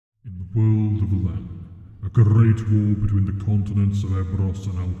World of Len. A great war between the continents of Ebros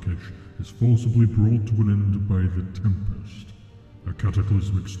and Alkish is forcibly brought to an end by the Tempest, a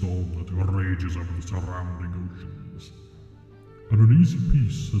cataclysmic storm that rages over the surrounding oceans. An uneasy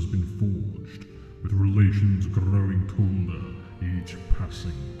peace has been forged, with relations growing colder each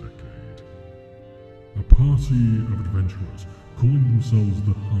passing decade. A party of adventurers, calling themselves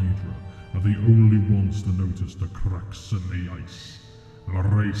the Hydra, are the only ones to notice the cracks in the ice. A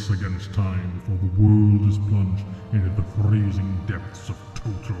race against time before the world is plunged into the freezing depths of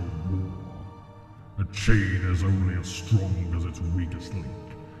total war. A chain is only as strong as its weakest link,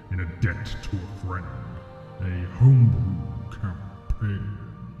 in a debt to a friend. A homebrew campaign.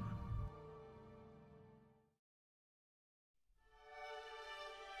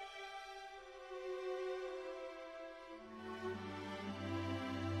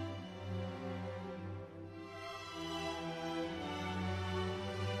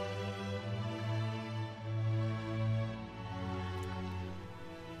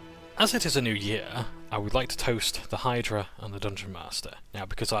 As it is a new year, I would like to toast the Hydra and the Dungeon Master. Now,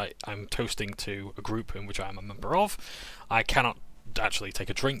 because I'm toasting to a group in which I am a member of, I cannot actually take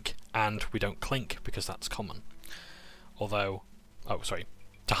a drink, and we don't clink, because that's common. Although,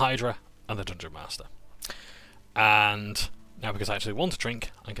 to Hydra and the Dungeon Master. And now, because I actually want to drink,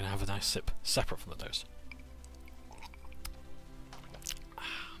 I'm going to have a nice sip separate from the toast.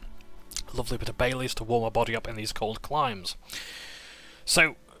 A lovely bit of Bailey's to warm my body up in these cold climes.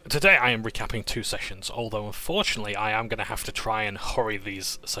 So, today I am recapping 2 sessions, although unfortunately I am going to have to try and hurry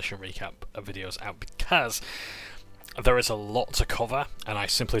these session recap videos out because there is a lot to cover and I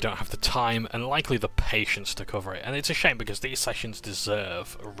simply don't have the time and likely the patience to cover it. And it's a shame because these sessions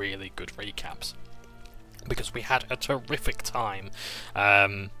deserve really good recaps. Because we had a terrific time.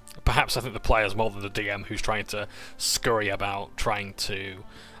 Perhaps I think the players more than the DM who's trying to scurry about trying to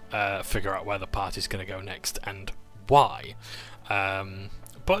figure out where the party's going to go next and why.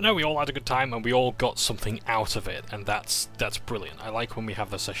 But no, we all had a good time and we all got something out of it, and that's brilliant. I like when we have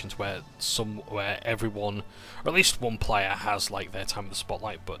those sessions where everyone, or at least one player, has like their time in the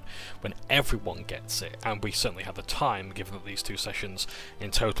spotlight, but when everyone gets it, and we certainly had the time, given that these 2 sessions in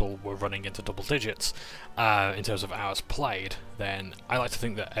total were running into double digits in terms of hours played, then I like to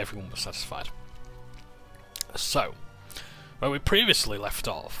think that everyone was satisfied. So, where we previously left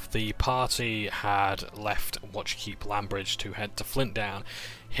off, the party had left Watchkeep Lambridge to head to Flintdown,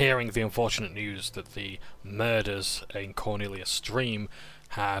 hearing the unfortunate news that the murders in Cornelius' dream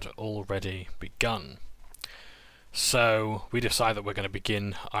had already begun. So we decide that we're going to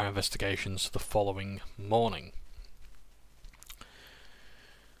begin our investigations the following morning.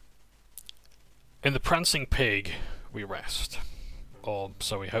 In the Prancing Pig, we rest, or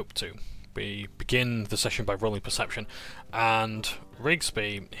so we hope to. We begin the session by rolling perception, and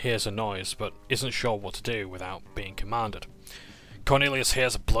Rigsby hears a noise but isn't sure what to do without being commanded. Cornelius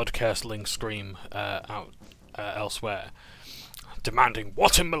hears a blood-curdling scream out elsewhere, demanding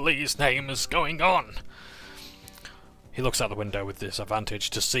what in Malee's name is going on. He looks out the window with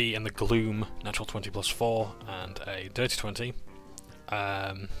disadvantage to see in the gloom natural 20 plus 4 and a dirty 20.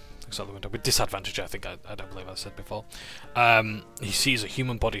 Looks out the window with disadvantage, I think. I don't believe I said before. He sees a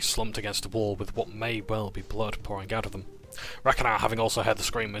human body slumped against a wall with what may well be blood pouring out of them. Rakanar, having also heard the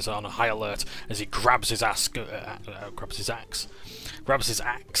scream, is on a high alert as he grabs his axe,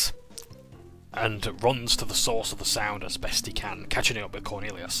 and runs to the source of the sound as best he can, catching up with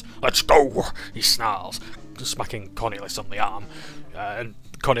Cornelius. "Let's go!" he snarls, smacking Cornelius on the arm. And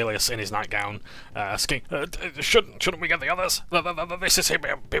Cornelius, in his nightgown, asking, "Shouldn't we get the others? This is how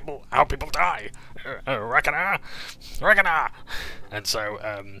people die. Rakanar! Rakanar!" And so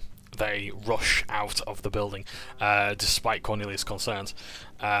they rush out of the building, despite Cornelius' concerns.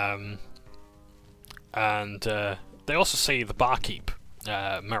 And they also see the barkeep,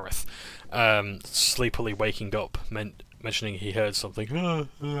 Merith, sleepily waking up, mentioning he heard something.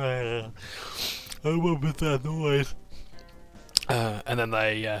 "I won't with that noise." And then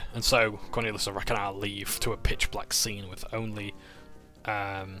and so Cornelius and Rakanar leave to a pitch-black scene with only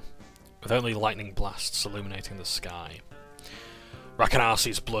lightning blasts illuminating the sky. Rakanar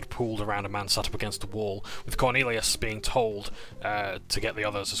sees blood pooled around a man sat up against a wall, with Cornelius being told to get the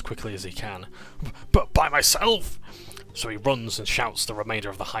others as quickly as he can. "But by myself!" So he runs and shouts the remainder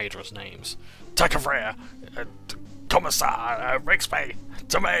of the Hydra's names. "H.Y.D.R.A, Commissar, Rigsby,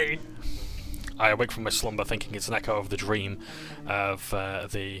 to me!" I awake from my slumber thinking it's an echo of the dream of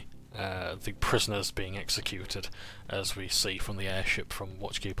the prisoners being executed, as we see from the airship from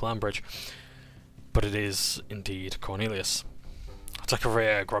Watchkeep Lambridge. But it is indeed Cornelius.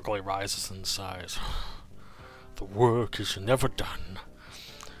 H.Y.D.R.A groggily rises and sighs. "The work is never done."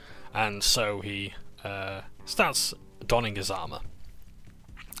 and so he starts donning his armour,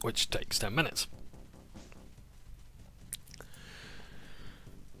 which takes 10 minutes.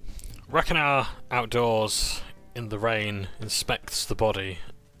 Ragnar, outdoors in the rain, inspects the body,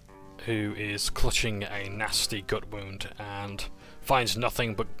 who is clutching a nasty gut wound, and finds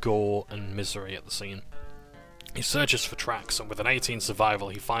nothing but gore and misery at the scene. He searches for tracks, and with an 18 survival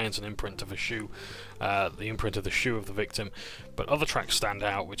he finds an imprint of a shoe, the imprint of the shoe of the victim, but other tracks stand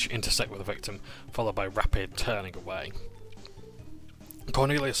out which intersect with the victim, followed by rapid turning away.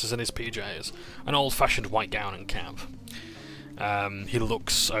 Cornelius is in his PJs, an old-fashioned white gown and cap. He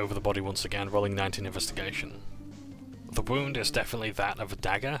looks over the body once again, rolling 19 investigation. The wound is definitely that of a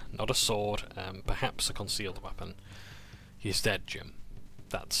dagger, not a sword, perhaps a concealed weapon. He's dead, Jim.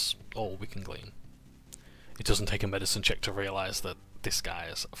 That's all we can glean. It doesn't take a medicine check to realise that this guy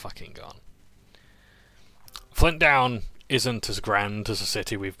is fucking gone. Flintdown isn't as grand as a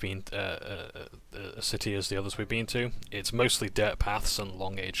city we've been, a city as the others we've been to. It's mostly dirt paths and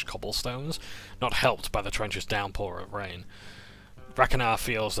long-aged cobblestones, not helped by the trenchous downpour of rain. Ragnar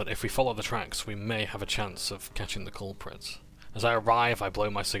feels that if we follow the tracks, we may have a chance of catching the culprits. As I arrive, I blow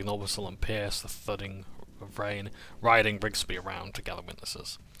my signal whistle and pierce the thudding of rain, riding Rigsby around to gather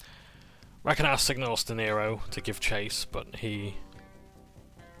witnesses. Ragnar signals to Nero to give chase, but he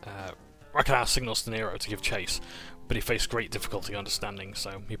faced great difficulty understanding,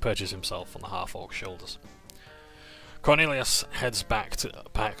 so he perches himself on the half-orc's shoulders. Cornelius heads back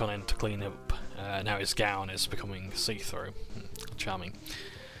on in to clean up. Now his gown is becoming see-through. Charming.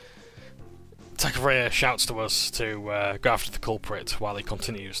 H.Y.D.R.A shouts to us to go after the culprit while he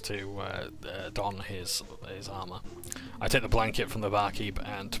continues to don his armour. I take the blanket from the barkeep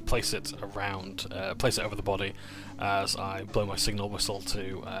and place it over the body as I blow my signal whistle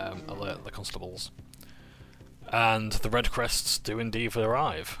to alert the constables. And the Red Crests do indeed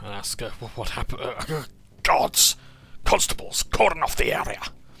arrive and ask, what happened? Gods! Constables, cordon off the area!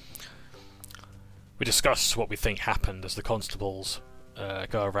 We discuss what we think happened as the constables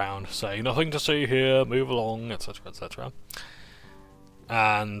go around, say, nothing to see here, move along, etc, etc.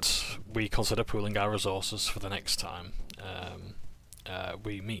 And we consider pooling our resources for the next time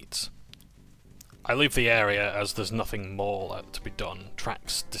we meet. I leave the area as there's nothing more to be done,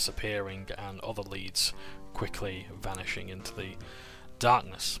 tracks disappearing and other leads quickly vanishing into the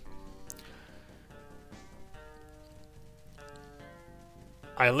darkness.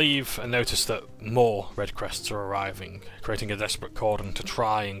 I leave and notice that more Red Crests are arriving, creating a desperate cordon to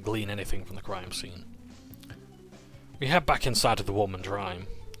try and glean anything from the crime scene. We head back inside of the warm and dry.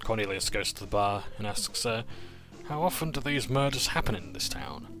 Cornelius goes to the bar and asks, how often do these murders happen in this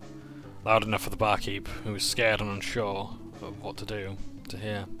town? Loud enough for the barkeep, who is scared and unsure of what to do, to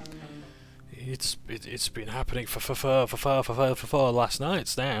hear. It's been happening for last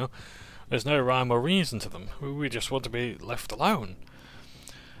nights now. There's no rhyme or reason to them. We just want to be left alone.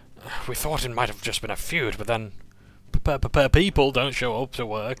 We thought it might have just been a feud, but then people don't show up to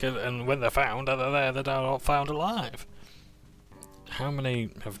work, and when they're found, they're not found alive. How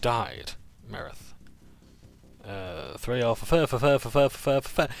many have died, Merith? 3 or forget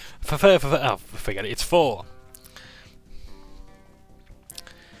it, it's 4.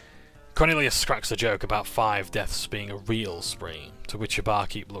 Cornelius cracks a joke about 5 deaths being a real spree, to which a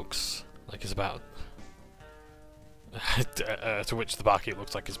barkeep looks like he's about to which the barkeep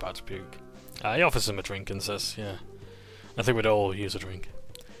looks like he's about to puke. He offers him a drink and says, yeah, I think we'd all use a drink.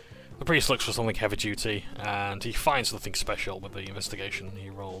 The priest looks for something heavy duty, and he finds nothing special with the investigation he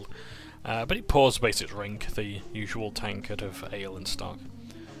rolled. But he pours a basic drink, the usual tankard of ale and stock.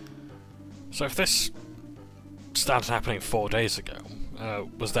 So if this started happening 4 days ago,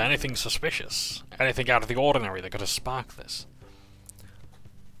 was there anything suspicious? Anything out of the ordinary that could have sparked this?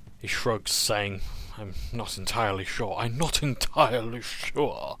 He shrugs, saying, I'm not entirely sure. I'm not entirely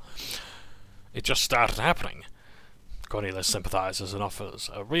sure. It just started happening. Cornelius sympathises and offers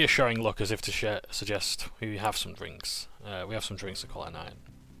a reassuring look as if to suggest we have some drinks. We have some drinks to call it a night.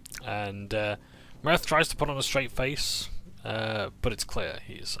 And Merith tries to put on a straight face, but it's clear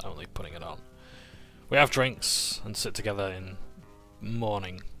he's only putting it on. We have drinks and sit together in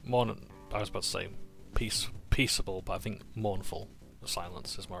mourning. I was about to say peaceable, but I think mournful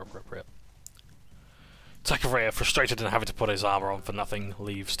silence is more appropriate. H.Y.D.R.A, frustrated in having to put his armour on for nothing,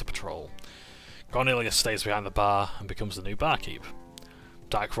 leaves to patrol. Cornelius stays behind the bar and becomes the new barkeep.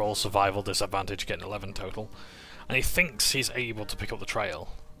 Dark roll, survival, disadvantage, getting 11 total. And he thinks he's able to pick up the trail.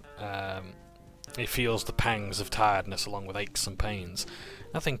 He feels the pangs of tiredness along with aches and pains.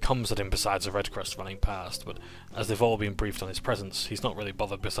 Nothing comes at him besides a Red Crest running past, but as they've all been briefed on his presence, he's not really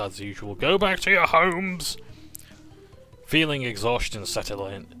bothered besides the usual, go back to your homes! Feeling exhaustion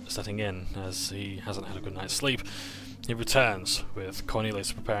setting in as he hasn't had a good night's sleep, he returns with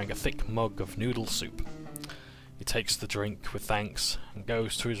Cornelius preparing a thick mug of noodle soup. He takes the drink with thanks and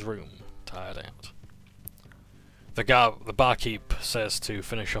goes to his room, tired out. The barkeep says to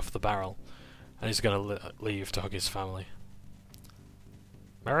finish off the barrel, and he's going to leave to hug his family.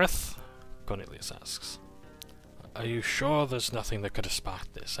 Meredith? Cornelius asks. Are you sure there's nothing that could have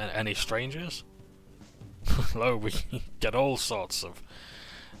sparked this? Any strangers? Hello, we get all sorts of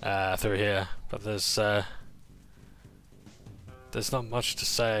through here, but there's not much to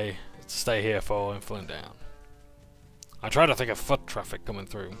stay here for in Flintdown. I try to think of foot traffic coming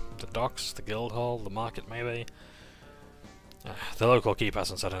through. The docks, the guild hall, the market maybe. The local keep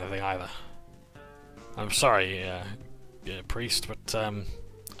hasn't said anything either. I'm sorry, priest, but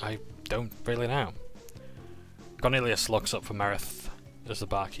I don't really know. Cornelius looks up for Meredith as the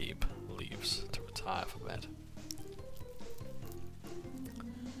barkeep leaves to retire for bed.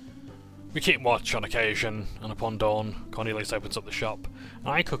 We keep watch on occasion, and upon dawn, Cornelius opens up the shop, and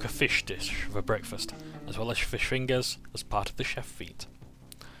I cook a fish dish for breakfast, as well as fish fingers as part of the chef feat.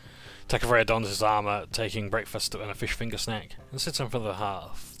 Takavera dons his armour, taking breakfast and a fish finger snack, and sits in front of the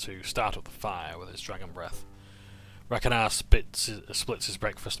hearth to start up the fire with his dragon breath. H.Y.D.R.A splits his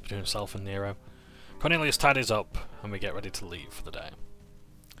breakfast between himself and Nero. Cornelius tidies up, and we get ready to leave for the day.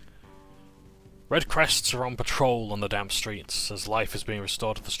 Red crests are on patrol on the damp streets, as life is being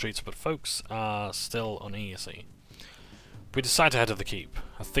restored to the streets, but folks are still uneasy. We decide to head to the keep.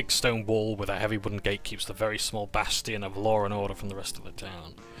 A thick stone wall with a heavy wooden gate keeps the very small bastion of law and order from the rest of the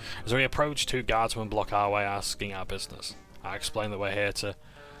town. As we approach, 2 guardsmen block our way, asking our business. I explain that we're here to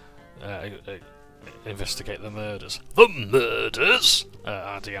investigate the murders. The murders?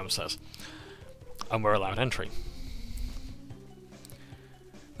 Our DM says. And we're allowed entry.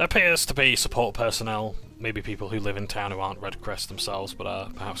 There appears to be support personnel, maybe people who live in town who aren't Red Crest themselves but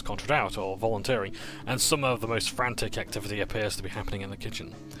are perhaps contracted out or volunteering, and some of the most frantic activity appears to be happening in the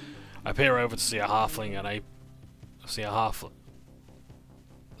kitchen. I peer over to see a halfling and I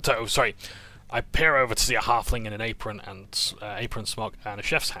peer over to see a halfling in an apron and apron smock and a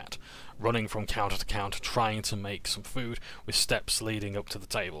chef's hat, running from counter to counter trying to make some food with steps leading up to the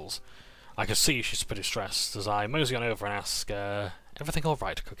tables. I can see she's pretty stressed as I mosey on over and ask, everything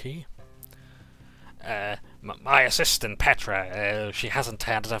alright, Cookie? My assistant, Petra, she hasn't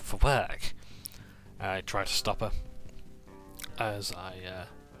turned up for work. I try to stop her as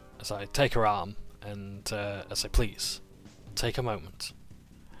I take her arm and I say, please, take a moment.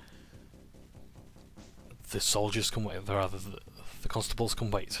 The soldiers can wait, the constables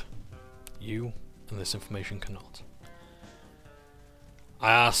can wait. You and this information cannot.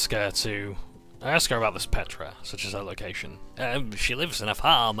 I ask her about this Petra, such as her location. She lives in a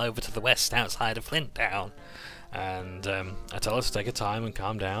farm over to the west outside of Flintdown. And I tell her to take her time and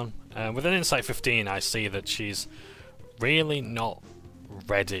calm down. With an insight 15, I see that she's really not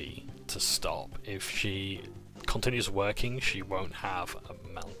ready to stop. If she continues working, she won't have a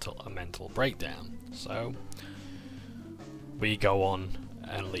mental breakdown. So we go on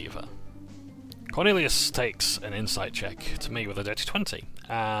and leave her. Cornelius takes an insight check to me with a dirty 20,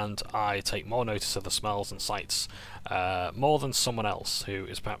 and I take more notice of the smells and sights, more than someone else who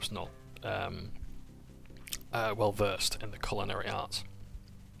is perhaps not well versed in the culinary arts.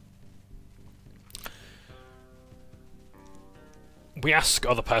 We ask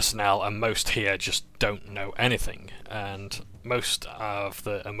other personnel, and most here just don't know anything, and most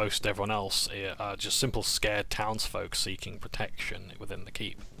everyone else are just simple scared townsfolk seeking protection within the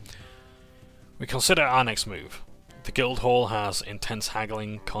keep. We consider our next move. The guild hall has intense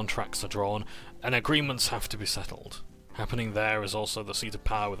haggling, contracts are drawn, and agreements have to be settled. Happening there is also the seat of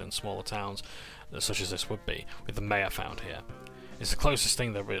power within smaller towns, such as this would be, with the mayor found here. It's the closest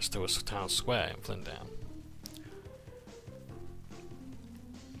thing there is to a town square in Flintdown.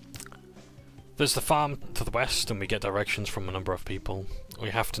 There's the farm to the west, and we get directions from a number of people.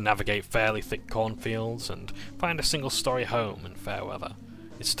 We have to navigate fairly thick cornfields and find a single-story home in fair weather.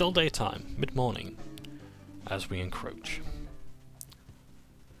 It's still daytime, mid-morning, as we encroach.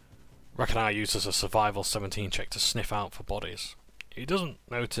 H.Y.D.R.A uses a survival 17 check to sniff out for bodies. He doesn't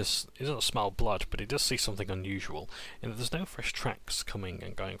smell blood, but he does see something unusual, in that there's no fresh tracks coming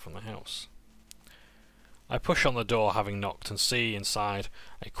and going from the house. I push on the door, having knocked, and see inside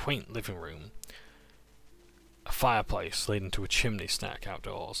a quaint living room, a fireplace leading to a chimney stack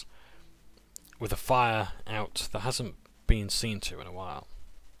outdoors, with a fire out that hasn't been seen to in a while.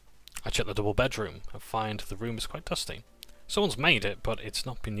 I check the double bedroom and find the room is quite dusty. Someone's made it, but it's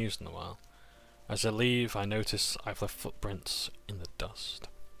not been used in a while. As I leave, I notice I've left footprints in the dust,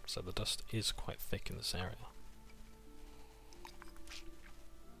 so the dust is quite thick in this area.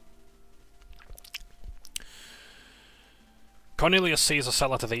 Cornelius sees a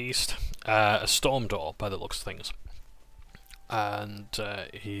cellar to the east, a storm door by the looks of things, and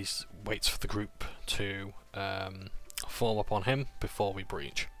he waits for the group to form upon him before we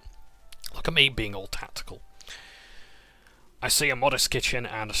breach. Look at me being all tactical. I see a modest kitchen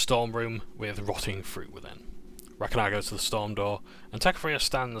and a storm room with rotting fruit within. Reckonar goes to the storm door, and Takafria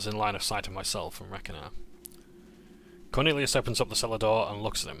stands in line of sight of myself and Reckonar. Cornelius opens up the cellar door and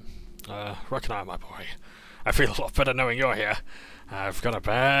looks at him. Reckonar, my boy, I feel a lot better knowing you're here. I've got a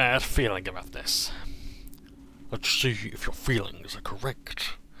bad feeling about this. Let's see if your feelings are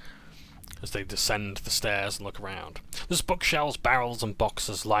correct. As they descend the stairs and look around. There's bookshelves, barrels and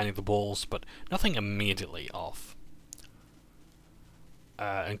boxes lining the walls, but nothing immediately off.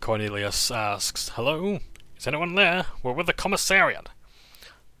 And Cornelius asks, "Hello? Is anyone there? We're with the commissariat."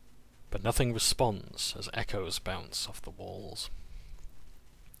 But nothing responds as echoes bounce off the walls.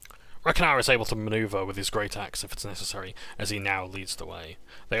 Reckonar is able to maneuver with his great axe if it's necessary, as he now leads the way.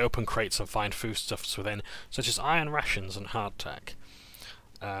 They open crates and find foodstuffs within, such as iron rations and hardtack,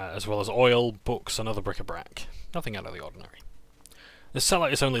 as well as oil, books and other bric-a-brac. Nothing out of the ordinary. The cellar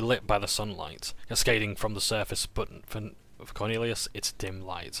is only lit by the sunlight, cascading from the surface, but for Cornelius, it's dim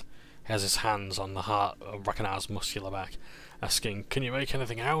light. He has his hands on the heart of Reckonar's muscular back, asking, "Can you make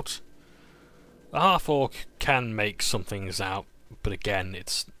anything out?" The half-orc can make some things out, but again,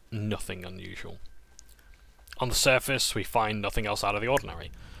 it's nothing unusual. On the surface, we find nothing else out of the ordinary.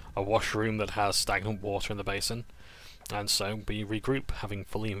 A washroom that has stagnant water in the basin, and so we regroup, having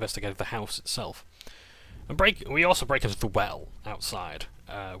fully investigated the house itself. And we also break into the well outside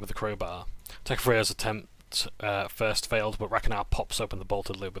with a crowbar. Takafria's attempt first failed, but Reckonar pops open the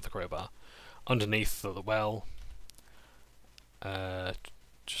bolted lid with the crowbar. Underneath the well,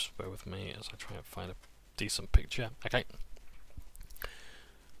 just bear with me as I try and find a decent picture. Okay.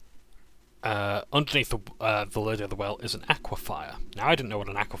 Underneath the lid of the well is an aquifer. Now I didn't know what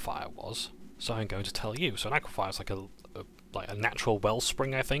an aquifer was, so I'm going to tell you. So an aquifer is like a natural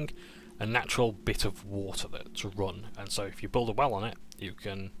wellspring, I think, a natural bit of water that's run, and so if you build a well on it, you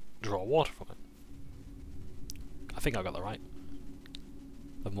can draw water from it. I think I got that right.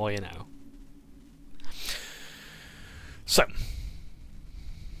 The more you know. So,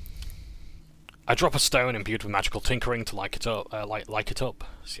 I drop a stone imbued with magical tinkering to light it up.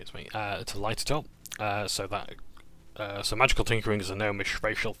 Excuse me. To light it up. So magical tinkering is a gnomish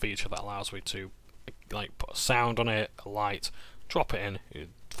racial feature that allows me to put a sound on it, a light, drop it in. It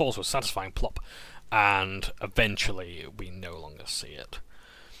falls with a satisfying plop, and eventually we no longer see it.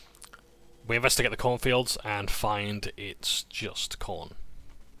 We investigate the cornfields and find it's just corn.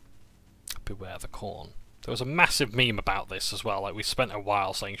 Beware the corn. There was a massive meme about this as well. Like, we spent a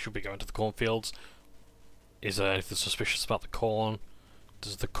while saying, should we go into the cornfields? Is there anything suspicious about the corn?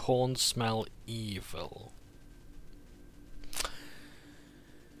 Does the corn smell evil?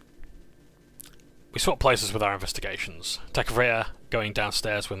 We swap places with our investigations. Takafria, going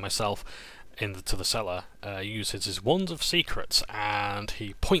downstairs with myself to the cellar, uses his wand of secrets, and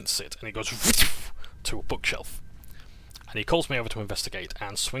he points it, and it goes to a bookshelf. And he calls me over to investigate,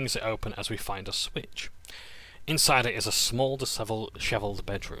 and swings it open as we find a switch. Inside it is a small, dishevelled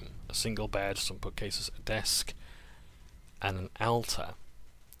bedroom. A single bed, some bookcases, a desk, and an altar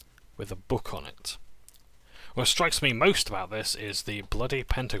with a book on it. What strikes me most about this is the bloody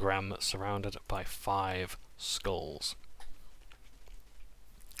pentagram surrounded by 5 skulls.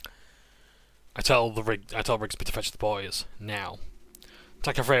 I tell Rigsby to fetch the boys, now.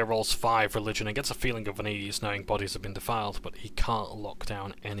 Takafria rolls 5 religion and gets a feeling of unease knowing bodies have been defiled, but he can't lock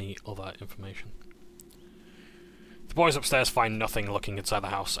down any other information. The boys upstairs find nothing looking inside the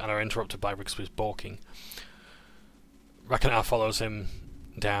house and are interrupted by Rigsby's balking. Reckonar follows him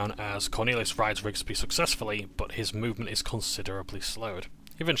down as Cornelius rides Rigsby successfully, but his movement is considerably slowed.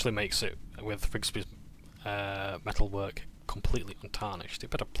 He eventually makes it with Rigsby's metalwork completely untarnished.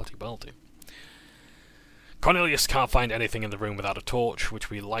 It better bloody well do. Cornelius can't find anything in the room without a torch, which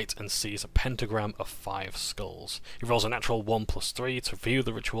we light and sees a pentagram of 5 skulls. He rolls a natural 1+3 to view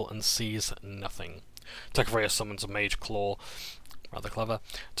the ritual and sees nothing. Takafria summons a mage claw, rather clever,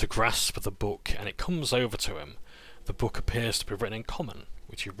 to grasp the book, and it comes over to him. The book appears to be written in common,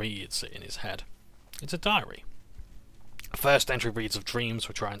 which he reads in his head. It's a diary. The first entry reads of dreams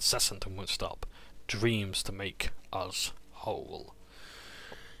which are incessant and won't stop. Dreams to make us whole.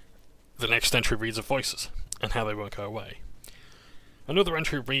 The next entry reads of voices, and how they won't go away. Another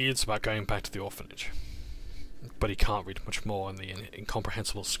entry reads about going back to the orphanage, but he can't read much more in the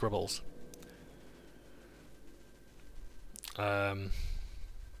incomprehensible scribbles.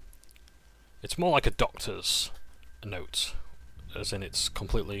 It's more like a doctor's note, as in it's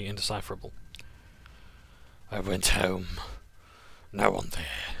completely indecipherable. I went home. No one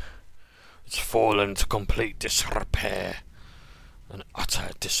there. It's fallen to complete disrepair and utter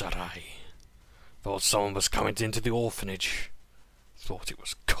disarray. Thought someone was coming into the orphanage. Thought it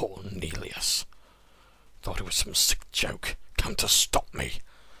was Cornelius. Thought it was some sick joke come to stop me.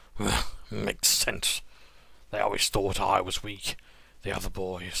 Well, makes sense. They always thought I was weak. The other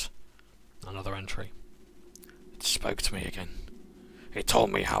boys. Another entry. It spoke to me again. It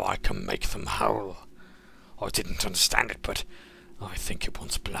told me how I can make them whole. I didn't understand it, but I think it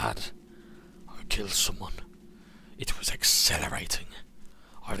wants blood. I killed someone. It was exhilarating.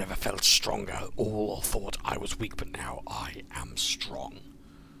 I've never felt stronger at all or thought I was weak, but now I am strong.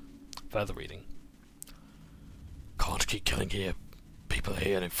 Further reading. Can't keep killing here. People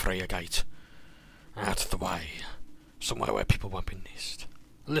here in Freya Gate. Out of the way. Somewhere where people won't be missed.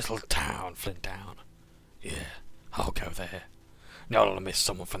 A little town, Flintdown. Yeah, I'll go there. Now I'll miss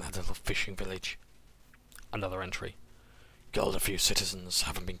someone from that little fishing village. Another entry. Killed a few citizens,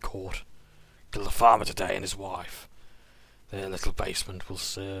 haven't been caught. Killed a farmer today and his wife. Their little basement will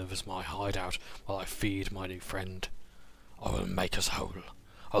serve as my hideout while I feed my new friend. I will make us whole.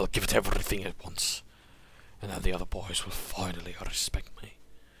 I will give it everything at once. And then the other boys will finally respect me.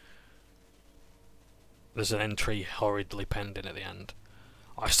 There's an entry hurriedly penned in at the end.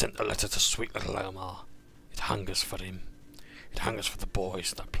 I sent the letter to sweet little Omar. It hungers for him. It hungers for the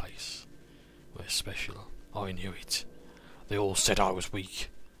boys in that place. We're special. I knew it. They all said I was weak.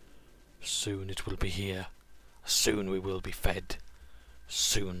 Soon it will be here. Soon we will be fed.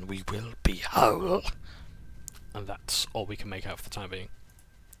 Soon we will be whole. And that's all we can make out for the time being.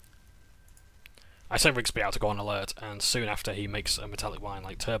 I send Rigsby out to go on alert, and soon after he makes a metallic whine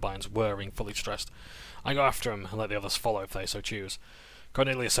like turbines whirring, fully stressed. I go after him and let the others follow if they so choose.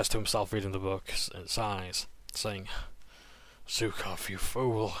 Cornelius says to himself, reading the book, and sighs, saying, Zukov, you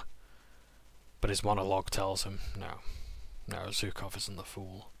fool. But his monologue tells him, no, Zukov isn't the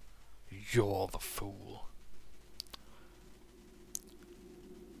fool. You're the fool.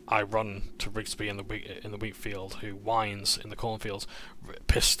 I run to Rigsby in the wheat field, who whines in the cornfields,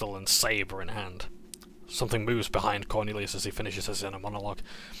 pistol and sabre in hand. Something moves behind Cornelius as he finishes his inner monologue,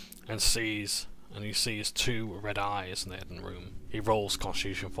 and he sees two red eyes in the hidden room. He rolls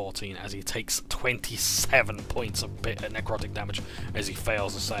Constitution 14 as he takes 27 points of necrotic damage as he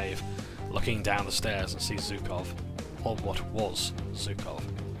fails to save, looking down the stairs and sees Zukov, or what was Zukov.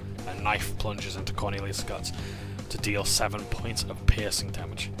 A knife plunges into Cornelius' guts to deal 7 points of piercing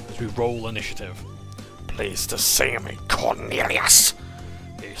damage. As we roll initiative. Pleased to see me, Cornelius,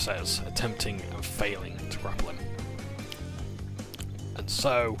 he says, attempting and failing to grapple him. And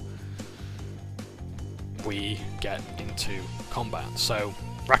so we get into combat. So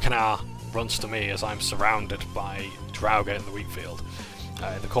H.W.D.R.A runs to me as I'm surrounded by Draugr in the wheat field,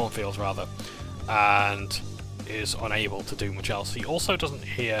 the cornfields rather, and is unable to do much else. He also doesn't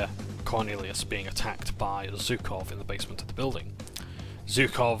hear Cornelius being attacked by Zukov in the basement of the building.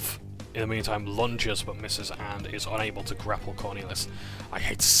 Zukov, in the meantime, lunges but misses and is unable to grapple Cornelius. I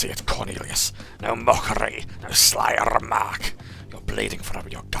hate to see it, Cornelius. No mockery, no sly remark. You're bleeding forever,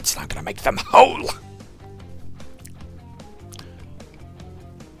 your guts are not gonna make them whole.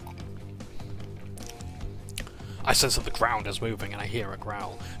 I sense that the ground is moving and I hear a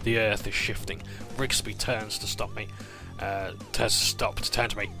growl. The earth is shifting. Rigsby turns to stop me. Turn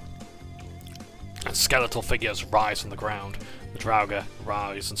to me. And skeletal figures rise from the ground. The Draugr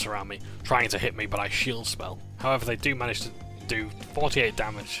rise and surround me, trying to hit me, but I shield spell. However, they do manage to do 48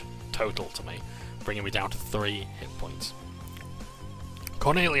 damage total to me, bringing me down to 3 hit points.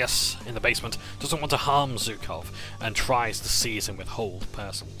 Cornelius, in the basement, doesn't want to harm Zukov and tries to seize him with hold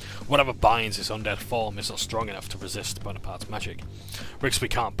person. Whatever binds his undead form is not strong enough to resist Bonaparte's magic. Rigsby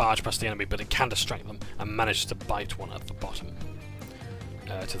can't barge past the enemy, but it can distract them and manages to bite one at the bottom.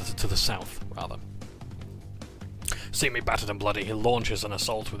 To the south, rather. Seeing me battered and bloody, he launches an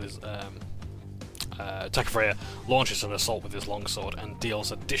assault with his H.W.D.R.A launches an assault with his longsword and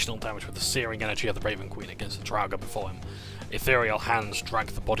deals additional damage with the searing energy of the Raven Queen against the Draugr before him. Ethereal hands drag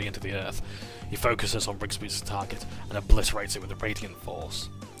the body into the earth. He focuses on Rigsby's target and obliterates it with a radiant force.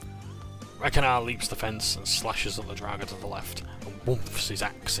 H.W.D.R.A leaps the fence and slashes at the Draugr to the left and whoops his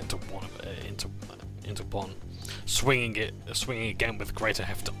axe into one. Swinging again with greater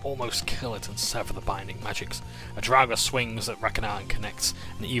heft to almost kill it and sever the binding magics. A Draugr swings at H.W.D.R.A and connects,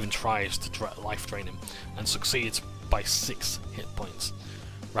 and even tries to life drain him, and succeeds by 6 hit points.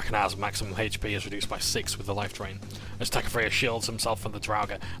 H.W.D.R.A's maximum HP is reduced by 6 with the life drain, as H.W.D.R.A shields himself from the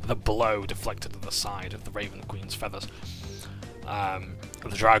Draugr, and the blow deflected to the side of the Raven Queen's feathers.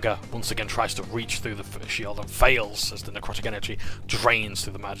 The Draugr once again tries to reach through the shield and fails as the necrotic energy drains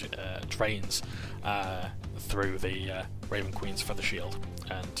through the magic, through the Raven Queen's feather shield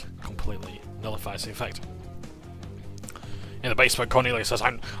and completely nullifies the effect. In the basement, Cornelius says,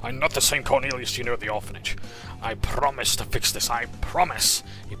 I'm not the same Cornelius you knew at the orphanage. I promise to fix this, I promise!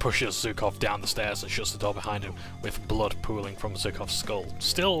 He pushes Zukov down the stairs and shuts the door behind him, with blood pooling from Zukov's skull,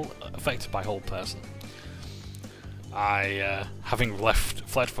 still affected by Hold Person. Having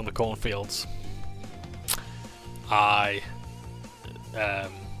fled from the cornfields, I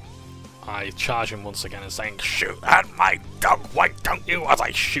charge him once again and saying, shoot at my dog, why don't you? As I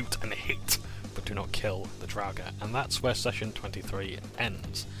shoot and hit, but do not kill the Draugr. And that's where session 23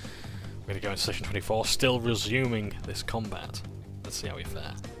 ends. We're going to go into session 24, still resuming this combat. Let's see how we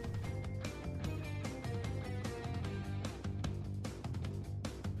fare.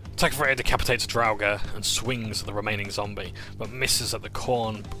 H.Y.D.R.A decapitates Draugr and swings at the remaining zombie, but misses at the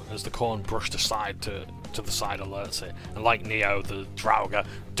corn as the corn brushed aside to the side alerts it. And like Neo, the Draugr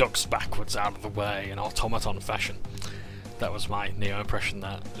ducks backwards out of the way in automaton fashion. That was my Neo impression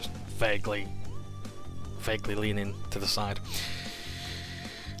there, just vaguely leaning to the side.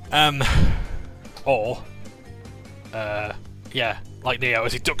 Yeah, like Neo,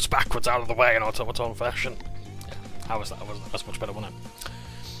 as he ducks backwards out of the way in automaton fashion. Yeah, how was that? That's much better, wasn't it?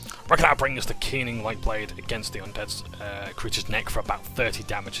 Reckonout brings the keening light blade against the undead creature's neck for about 30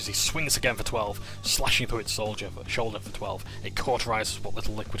 damage as he swings again for 12, slashing through its shoulder for 12. It cauterizes what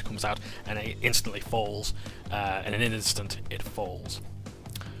little liquid comes out, and it instantly falls. In an instant, it falls.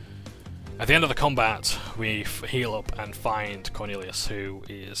 At the end of the combat, we heal up and find Cornelius, who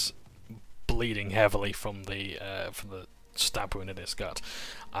is bleeding heavily from the stab wound in his gut.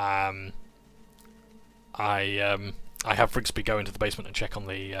 I have Rigsby go into the basement and check on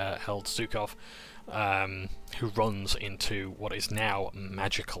the held Zukov, who runs into what is now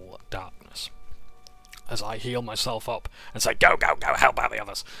magical darkness. As I heal myself up and say, go, go, go, help out the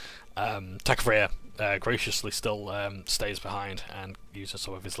others, H.Y.D.R.A graciously still stays behind and uses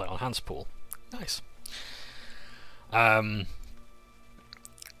some of his Lay on Hands pool. Nice. And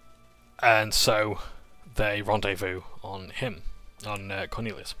so they rendezvous on him, on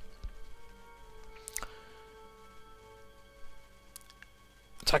Cornelius.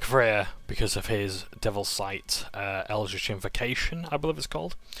 H.Y.D.R.A, because of his Devil's Sight Eldritch Invocation, I believe it's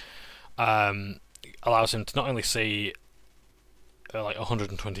called, allows him to not only see like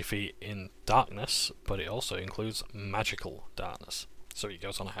 120 feet in darkness, but it also includes magical darkness. So he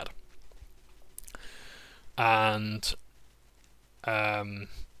goes on ahead. And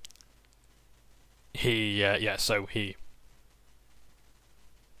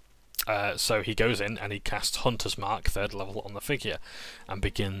so he goes in and he casts Hunter's Mark, 3rd level, on the figure, and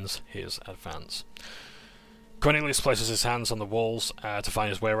begins his advance. Cornelius places his hands on the walls to find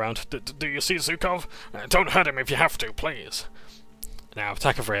his way around. Do you see Zukov? Don't hurt him if you have to, please. Now,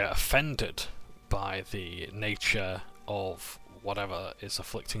 H.Y.D.R.A, offended by the nature of whatever is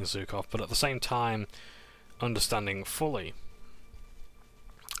afflicting Zukov, but at the same time understanding fully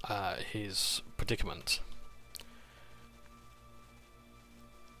his predicament.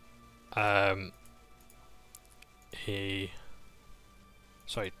 Sorry,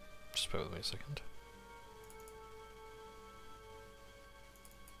 just bear with me a second.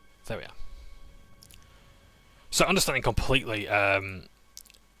 There we are. So understanding completely, not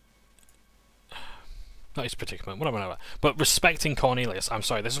his predicament, what am I about? But respecting Cornelius. I'm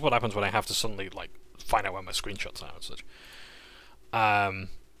sorry, this is what happens when I have to suddenly, like, find out where my screenshots are and such.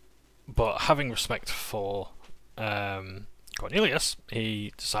 But having respect for Cornelius,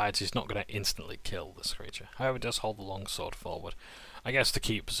 he decides he's not going to instantly kill this creature. However, he does hold the long sword forward, I guess to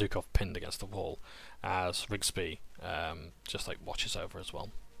keep Zukov pinned against the wall, as Rigsby just like watches over as well.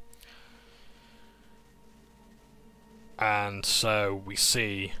 And so we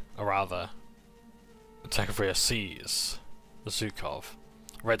see, or rather, H.Y.D.R.A sees Zukov.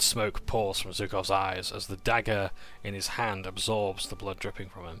 Red smoke pours from Zukov's eyes as the dagger in his hand absorbs the blood dripping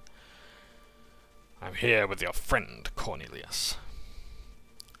from him. I'm here with your friend, Cornelius.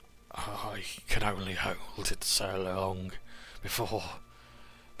 I can only hold it so long before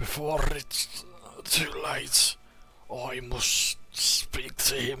it's too late. I must speak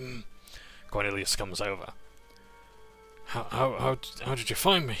to him. Cornelius comes over. How did you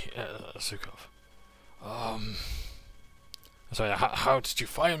find me, Zukov? Sorry, how did you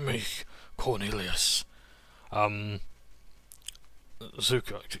find me, Cornelius? Zukov,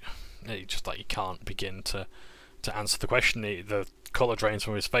 he just like he can't begin to answer the question. The colour drains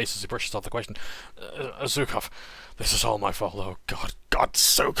from his face as he brushes off the question. Zukov, this is all my fault. Oh God,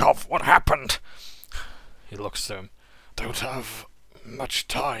 Zukov, what happened? He looks to him. Don't have much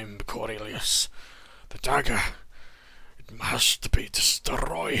time, Cornelius. The dagger, it must be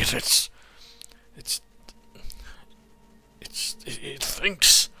destroyed. It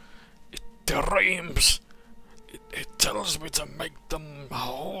thinks. It dreams. It tells me to make them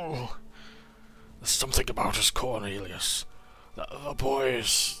whole. There's something about us, Cornelius. The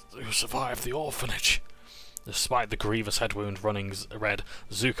boys who survived the orphanage. Despite the grievous head wound running red,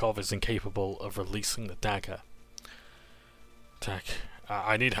 Zukov is incapable of releasing the dagger. Tak,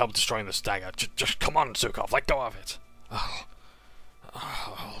 I need help destroying this dagger. Just come on, Zukov, let go of it.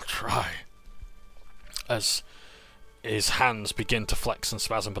 I'll try. As his hands begin to flex and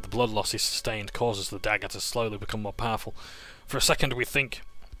spasm, but the blood loss he sustained causes the dagger to slowly become more powerful. For a second we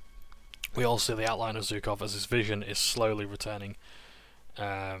all see the outline of Zukov as his vision is slowly returning,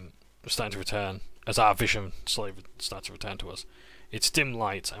 starting to return, as our vision slowly starts to return to us. It's dim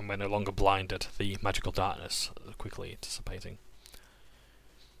light and we're no longer blinded, the magical darkness quickly dissipating.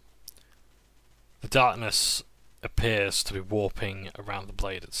 The darkness appears to be warping around the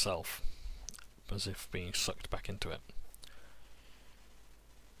blade itself, as if being sucked back into it.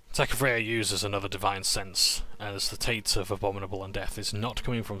 H.W.D.R.A uses another divine sense, as the taint of abominable undeath is not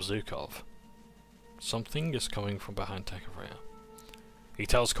coming from Zukov. Something is coming from behind H.W.D.R.A. He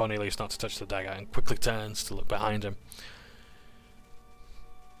tells Cornelius not to touch the dagger and quickly turns to look behind him.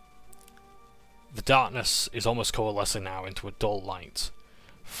 The darkness is almost coalescing now into a dull light.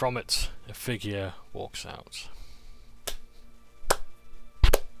 From it, a figure walks out.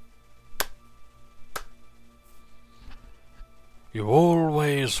 You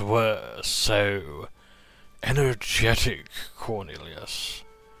always were so energetic, Cornelius.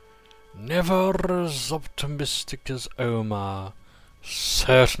 Never as optimistic as Omar.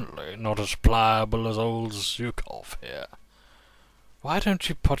 Certainly not as pliable as old Zukov here. Why don't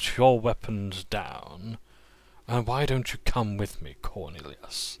you put your weapons down? And why don't you come with me,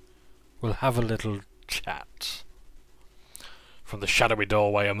 Cornelius? We'll have a little chat. From the shadowy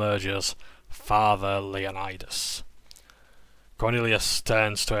doorway emerges Father Leonidas. Cornelius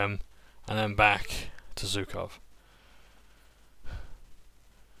turns to him, and then back to Zukov.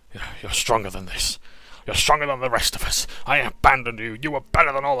 You're stronger than this. You're stronger than the rest of us. I abandoned you. You were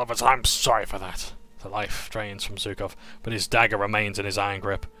better than all of us. I'm sorry for that. The life drains from Zukov, but his dagger remains in his iron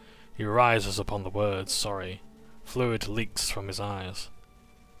grip. He rises upon the words, sorry. Fluid leaks from his eyes.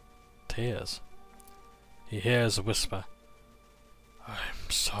 Tears. He hears a whisper. I'm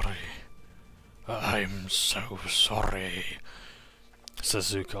sorry. I'm so sorry,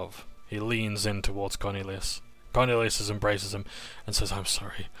 says Zukov. He leans in towards Cornelius. Cornelius embraces him and says, I'm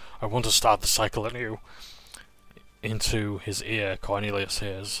sorry. I want to start the cycle anew. Into his ear, Cornelius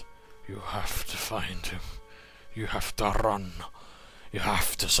hears, you have to find him. You have to run. You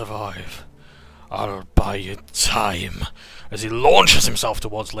have to survive. I'll buy you time. As he launches himself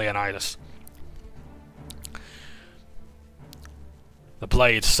towards Leonidas. The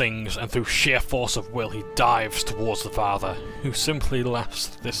blade sings, and through sheer force of will he dives towards the father, who simply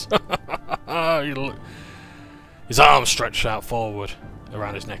laughs at this. His arm stretched out forward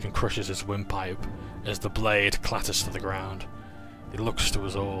around his neck and crushes his windpipe as the blade clatters to the ground. He looks to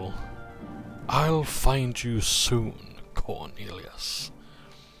us all. I'll find you soon, Cornelius.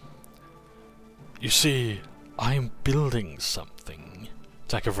 You see, I'm building something.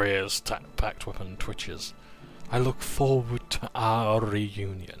 H.W.D.R.A's packed weapon twitches. I look forward to our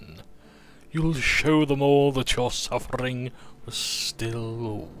reunion. You'll show them all that your suffering was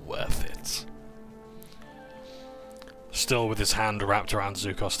still worth it. Still with his hand wrapped around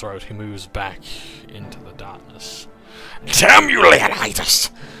Zukov's throat, he moves back into the darkness. Damn you, Leonidas!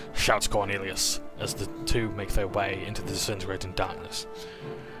 Shouts Cornelius, as the two make their way into the disintegrating darkness.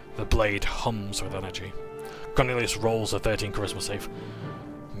 The blade hums with energy. Cornelius rolls a 13 charisma save.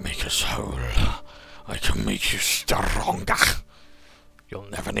 Make us whole. I can make you stronger. You'll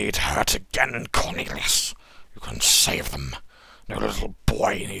never need hurt again, Cornelius. You can save them. No little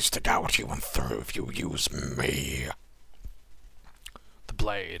boy needs to gouge you and through if you use me. The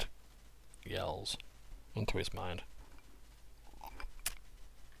blade yells into his mind.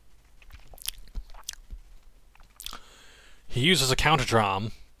 He uses a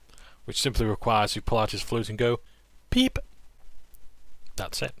counter-drum, which simply requires you pull out his flute and go, peep.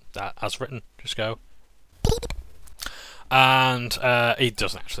 That's it. That, as written, just go, peep. And he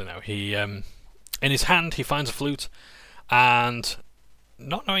doesn't actually know. He, in his hand, he finds a flute, and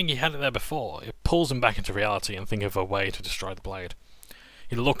not knowing he had it there before, it pulls him back into reality and thinking of a way to destroy the blade.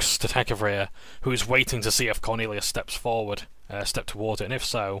 He looks to H.W.D.R.A, who is waiting to see if Cornelius steps towards it, and if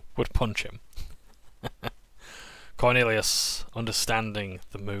so, would punch him. Cornelius, understanding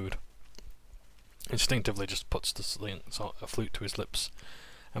the mood, instinctively just puts a flute to his lips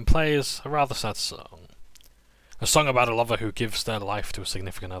and plays a rather sad song. A song about a lover who gives their life to a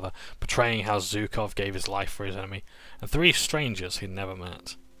significant other, portraying how Zhukov gave his life for his enemy, and 3 strangers he'd never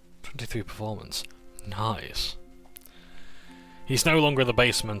met. 23 performance. Nice. He's no longer in the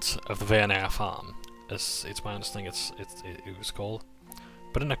basement of the V&A farm, as it's my understanding it was called,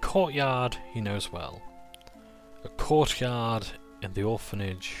 but in a courtyard he knows well. A courtyard in the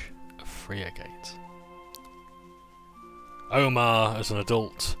orphanage of Freegate. Omar, as an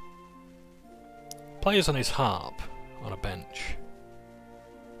adult, plays on his harp on a bench.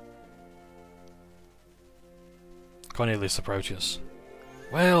 Cornelius approaches.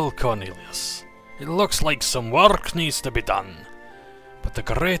 Well, Cornelius, it looks like some work needs to be done, but the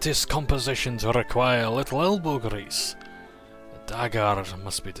greatest compositions require little elbow grease. The dagger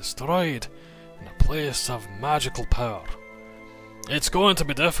must be destroyed in a place of magical power. It's going to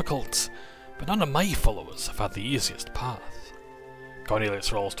be difficult, but none of my followers have had the easiest path.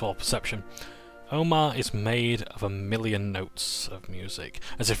 Cornelius rolls 12 perception. Omar is made of 1,000,000 notes of music,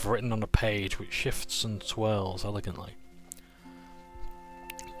 as if written on a page which shifts and swirls elegantly.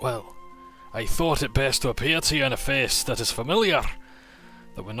 Well, I thought it best to appear to you in a face that is familiar,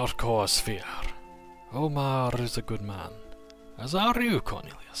 that would not cause fear. Omar is a good man, as are you,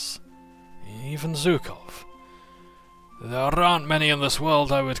 Cornelius. Even Zhukov. There aren't many in this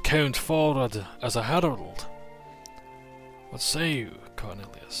world I would count forward as a herald. What say you,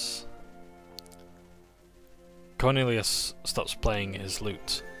 Cornelius? Cornelius stops playing his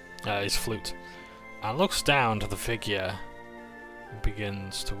flute, and looks down to the figure and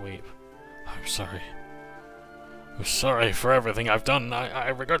begins to weep. I'm sorry. I'm sorry for everything I've done. I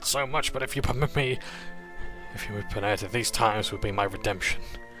regret so much, but if you permit me, if you would permit it, these times would be my redemption.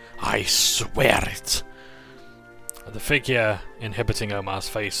 I swear it. The figure inhibiting Omar's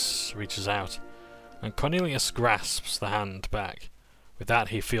face reaches out, and Cornelius grasps the hand back. With that,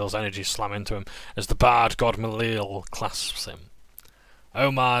 he feels energy slam into him as the bard god Malil clasps him.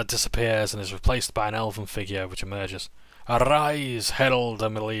 Omar disappears and is replaced by an elven figure which emerges. Arise, herald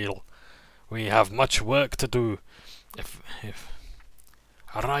of Malil. We have much work to do.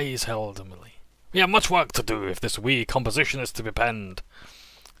 Arise, herald of Malil. We have much work to do if this wee composition is to be penned.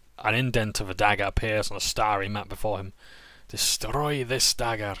 An indent of a dagger appears on a starry map before him. Destroy this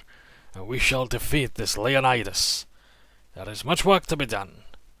dagger, and we shall defeat this Leonidas. There is much work to be done,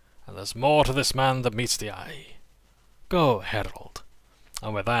 and there's more to this man than meets the eye. Go, herald.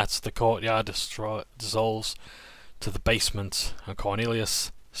 And with that, the courtyard dissolves to the basement, and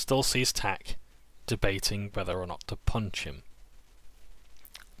Cornelius still sees Tack debating whether or not to punch him.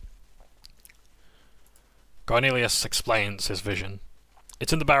 Cornelius explains his vision.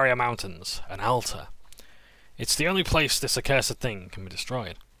 It's in the Barrier Mountains, an altar. It's the only place this accursed thing can be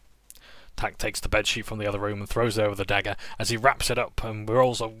destroyed. Tack takes the bedsheet from the other room and throws it over the dagger as he wraps it up and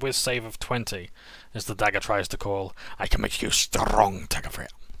rolls a whiz save of 20 as the dagger tries to call, I can make you strong, Tagafria.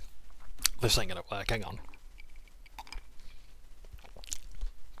 This ain't gonna work, hang on.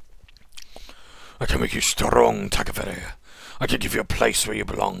 I can make you strong, Tagafria. I can give you a place where you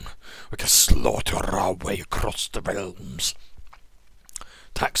belong. We can slaughter our way across the realms.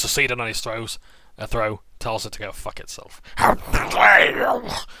 Tack succeeded on his throw, tells it to go fuck itself. How dare you!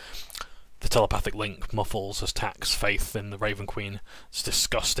 The telepathic link muffles as Tack's faith in the Raven Queen's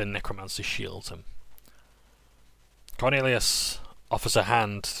disgust in necromancy shields him. Cornelius offers a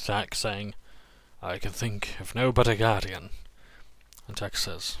hand to Tack, saying, I can think of no better guardian. And Tack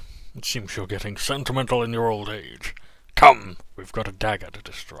says, it seems you're getting sentimental in your old age. Come, we've got a dagger to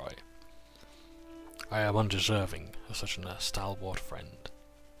destroy. I am undeserving of such a stalwart friend.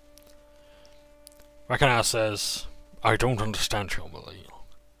 Rakanar says, I don't understand you, Malil.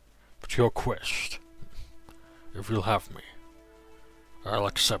 But your quest, if you'll have me, I'll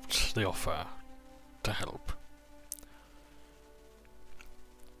accept the offer to help.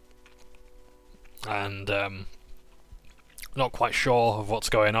 And, not quite sure of what's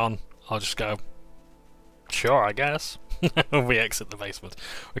going on. I'll just go, sure, I guess. We exit the basement,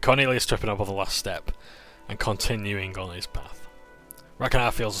 with Cornelius tripping up on the last step and continuing on his path.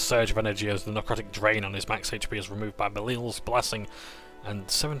 Rakanar feels a surge of energy as the necrotic drain on his max HP is removed by Malil's blessing, and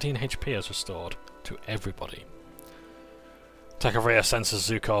 17 HP is restored to everybody. Tagafria senses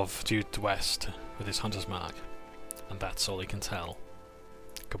Zhukov due to west with his hunter's mark, and that's all he can tell.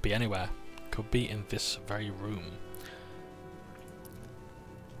 Could be anywhere. Could be in this very room.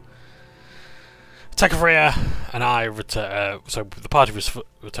 Tagafria and I return. So the party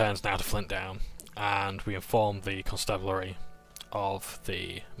returns now to Flintdown, and we inform the constabulary of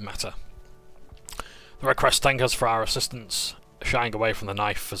the matter. The Red Crest thank us for our assistance, shying away from the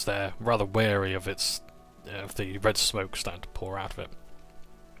knife as they're rather wary of the red smoke starting to pour out of it.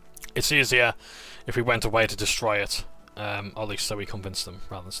 It's easier if we went away to destroy it, or at least so we convinced them,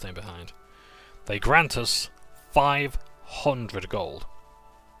 rather than staying behind. They grant us 500 gold.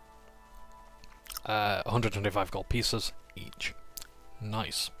 125 gold pieces each.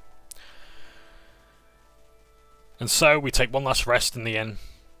 Nice. And so we take one last rest in the inn,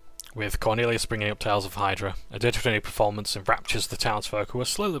 with Cornelius bringing up tales of Hydra. A digital performance enraptures the townsfolk who are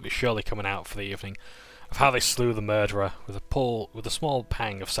slowly but surely coming out for the evening, of how they slew the murderer, with a small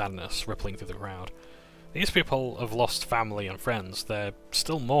pang of sadness rippling through the crowd. These people have lost family and friends. They're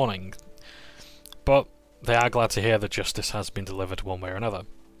still mourning, but they are glad to hear that justice has been delivered one way or another.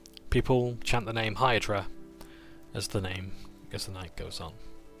 People chant the name Hydra as the night goes on.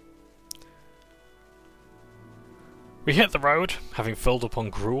 We hit the road, having filled up on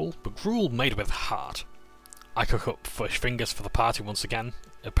gruel, but gruel made with heart. I cook up fish fingers for the party once again.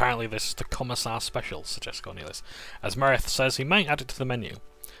 Apparently this is the Commissar special, suggests Cornelius. As Meredith says, he might add it to the menu.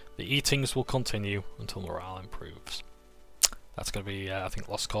 The eatings will continue until morale improves. That's going to be, I think,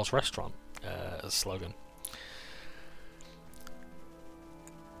 Lost Cause Restaurant as a slogan.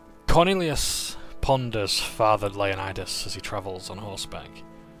 Cornelius ponders Father Leonidas as he travels on horseback.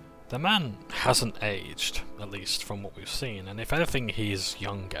 The man hasn't aged, at least from what we've seen, and if anything he's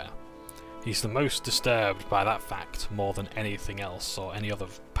younger. He's the most disturbed by that fact more than anything else or any other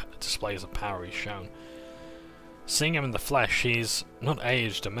displays of power he's shown. Seeing him in the flesh, he's not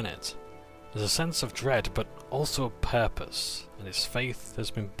aged a minute. There's a sense of dread, but also a purpose, and his faith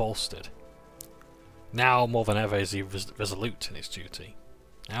has been bolstered. Now more than ever is he resolute in his duty.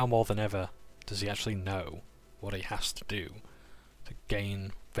 Now more than ever does he actually know what he has to do to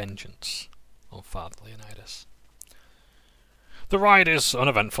gain vengeance on Father Leonidas. The ride is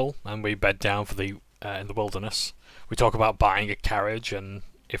uneventful, and we bed down for in the wilderness. We talk about buying a carriage, and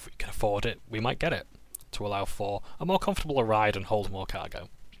if we can afford it, we might get it, to allow for a more comfortable ride and hold more cargo.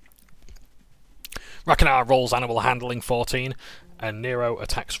 H.Y.D.R.A rolls animal handling 14, and Nero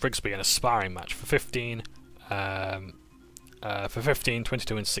attacks Rigsby in a sparring match for 15,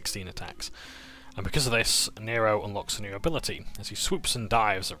 22 and 16 attacks. And because of this, Nero unlocks a new ability, as he swoops and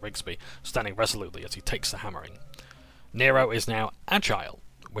dives at Rigsby, standing resolutely as he takes the hammering. Nero is now agile,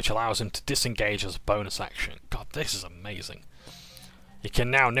 which allows him to disengage as a bonus action. God, this is amazing. He can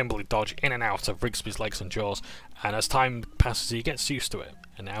now nimbly dodge in and out of Rigsby's legs and jaws, and as time passes he gets used to it,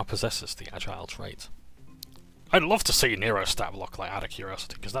 and now possesses the agile trait. I'd love to see Nero stat block like out of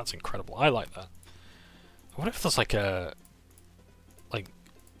curiosity, because that's incredible. I like that. I wonder if there's like a...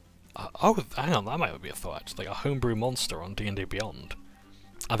 oh, hang on, that might be a thought, actually. Like a homebrew monster on D&D Beyond.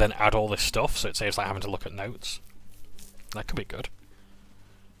 And then add all this stuff, so it saves like having to look at notes. That could be good.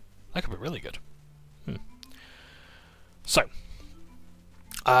 That could be really good. So,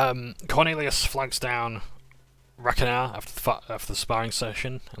 Cornelius flags down H.Y.D.R.A after the sparring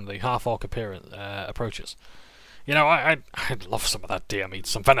session, and the half-orc approaches. You know, I'd love some of that deer meat,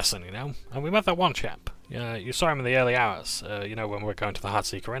 some venison, you know? And we met that one chap. You saw him in the early hours, you know, when we were going to the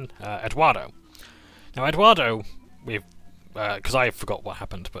Heartseeker Inn, H.Y.D.R.A. Now, H.Y.D.R.A, because I forgot what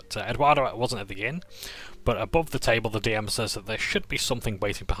happened, but H.Y.D.R.A wasn't at the inn, but above the table the DM says that there should be something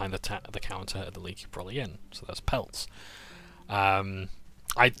waiting behind the counter at the Leaky Brolly Inn, so there's pelts.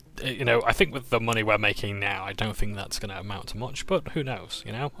 I think with the money we're making now, I don't think that's going to amount to much, but who knows,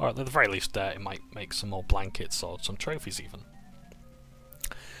 you know? Or at the very least, it might make some more blankets or some trophies even.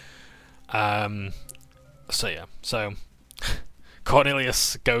 So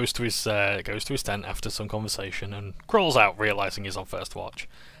Cornelius goes to his tent after some conversation and crawls out, realizing he's on first watch,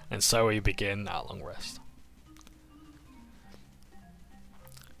 and so we begin our long rest.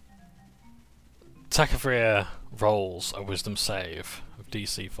 Takavria rolls a wisdom save of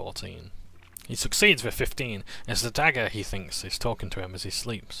DC 14. He succeeds with 15, as the dagger, he thinks, is talking to him as he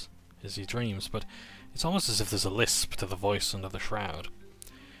sleeps, as he dreams, but it's almost as if there's a lisp to the voice under the shroud.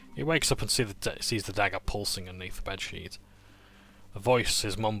 He wakes up and sees the dagger pulsing underneath the bedsheet. The voice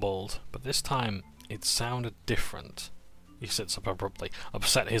is mumbled, but this time it sounded different. He sits up abruptly,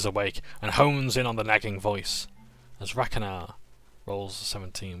 upset he's awake, and hones in on the nagging voice, as H.Y.D.R.A rolls a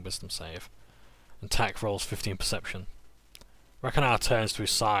 17 wisdom save, and Tak rolls 15 perception. H.Y.D.R.A turns to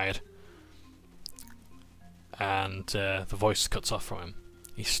his side, and the voice cuts off from him.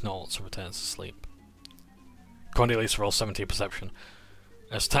 He snorts and returns to sleep. Cornelius rolls 17 perception,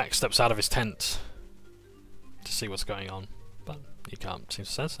 as Tak steps out of his tent to see what's going on, but he can't seem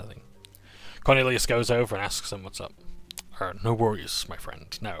to sense anything. Cornelius goes over and asks him what's up. No worries, my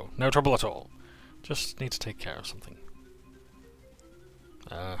friend. No trouble at all. Just need to take care of something.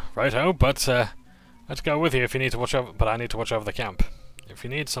 Righto, but I'd go with you if you need to watch over. But I need to watch over the camp if you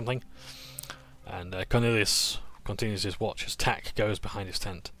need something. And Cornelius continues his watch as Tak goes behind his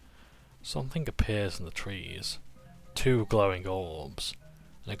tent. Something appears in the trees. 2 glowing orbs,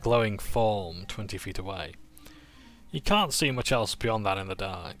 and a glowing form 20 feet away. You can't see much else beyond that in the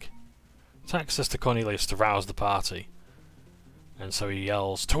dark. Tax says to Cornelius to rouse the party, and so he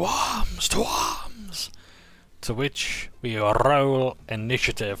yells, "To arms! To arms!" To which we roll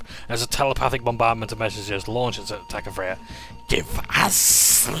initiative as a telepathic bombardment of messages launches at H.Y.D.R.A. Give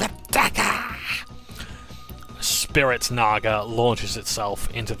us the dagger! Spirit Naga launches itself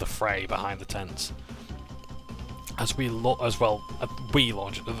into the fray behind the tents. As we launch,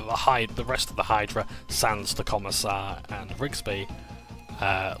 the rest of the Hydra, sans the Commissar and Rigsby,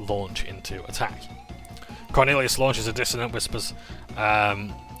 launch into attack. Cornelius launches a dissonant whispers.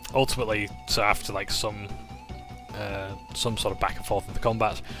 Ultimately, so after like some sort of back and forth in the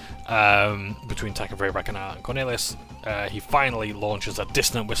combat between H.Y.D.R.A, and Cornelius, he finally launches a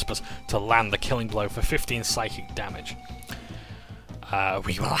dissonant whispers to land the killing blow for 15 psychic damage.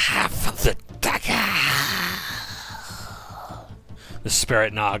 We will have the dagger! The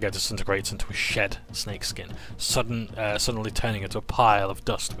Spirit Naga disintegrates into a shed snakeskin, suddenly turning into a pile of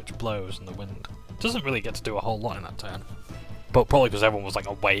dust which blows in the wind. Doesn't really get to do a whole lot in that turn, but probably because everyone was like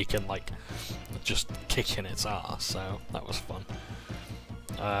awake and like just kicking its ass, so that was fun.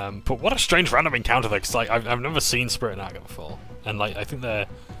 But what a strange random encounter though, because like I've never seen Spirit Naga before, and like I think they're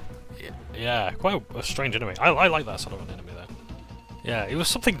quite a strange enemy. I like that sort of an enemy though. Yeah, it was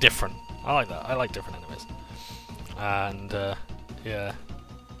something different. I like that. I like different enemies, and yeah,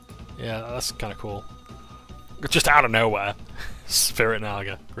 that's kind of cool. Just out of nowhere, Spirit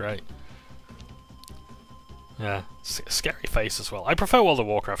Naga, great. Yeah, scary face as well. I prefer World of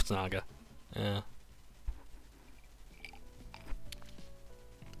Warcraft's Naga. Yeah.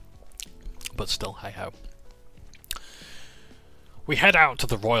 But still, hey ho. We head out to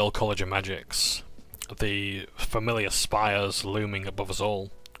the Royal College of Magics, the familiar spires looming above us all.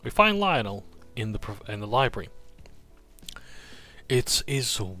 We find Lionel in the library. It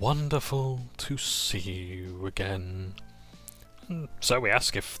is wonderful to see you again. And so we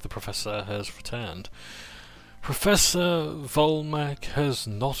ask if the professor has returned. Professor Volmac has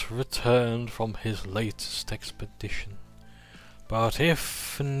not returned from his latest expedition, but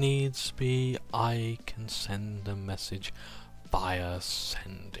if needs be, I can send a message via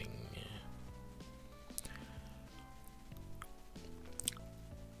sending.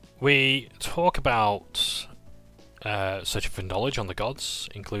 We talk about searching for knowledge on the gods,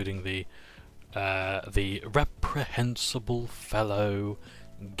 including the reprehensible fellow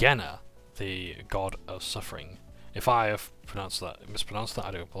G.E.E.S.E, the god of suffering. If I have mispronounced that,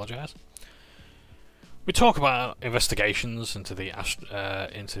 I do apologise. We talk about investigations into the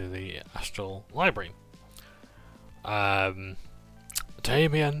astral library.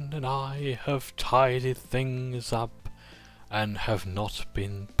 Damien and I have tidied things up and have not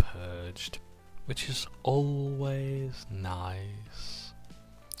been purged, which is always nice.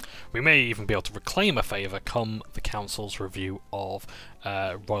 We may even be able to reclaim a favour come the Council's review of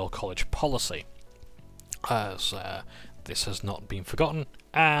Royal College policy, as this has not been forgotten,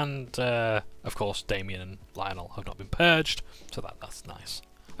 and of course Damien and Lionel have not been purged, so that's nice.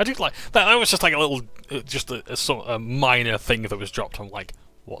 I do like that. That was just like a little, a minor thing that was dropped. I'm like,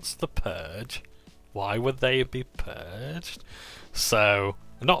 what's the purge? Why would they be purged? So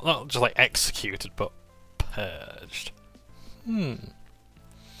not just like executed, but purged.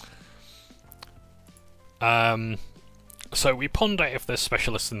 So we ponder if there's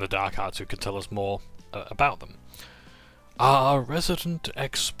specialists in the dark arts who could tell us more about them. Our resident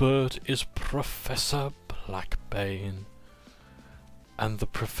expert is Professor Blackbane, and the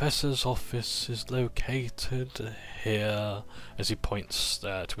professor's office is located here, as he points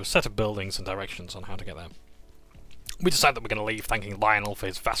to a set of buildings and directions on how to get there. We decide that we're going to leave, thanking Lionel for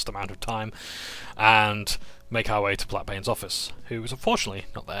his vast amount of time, and make our way to Blackbane's office, who is unfortunately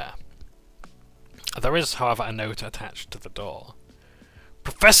not there. There is, however, a note attached to the door.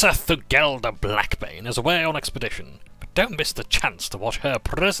 Professor Thugelda Blackbane is away on expedition, but don't miss the chance to watch her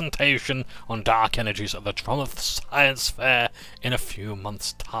presentation on dark energies at the Dromoth Science Fair in a few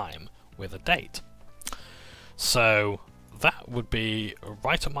months' time, with a date. So that would be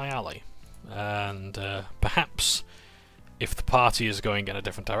right up my alley, and perhaps if the party is going in a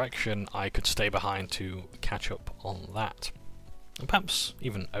different direction, I could stay behind to catch up on that. And perhaps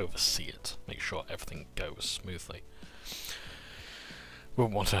even oversee it, make sure everything goes smoothly. We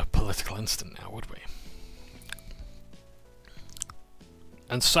wouldn't want a political incident now, would we?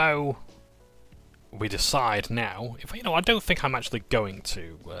 And so we decide now, if I don't think I'm actually going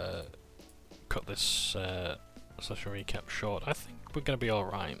to cut this session recap short. I think we're going to be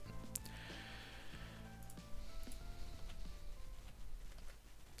alright.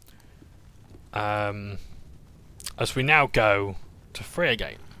 as we now go to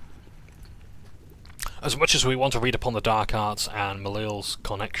Freegate. As much as we want to read upon the dark arts and Malil's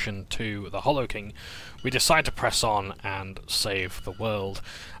connection to the Hollow King, we decide to press on and save the world,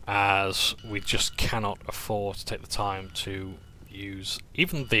 as we just cannot afford to take the time to use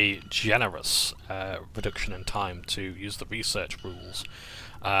even the generous reduction in time to use the research rules,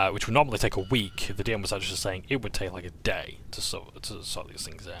 which would normally take a week. The DM was actually saying it would take like a day to sort these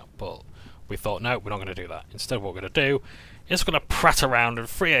things out, but we thought, no, we're not going to do that. Instead, what we're going to do is we're going to prat around in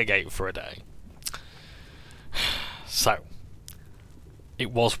Freegate for a day. So,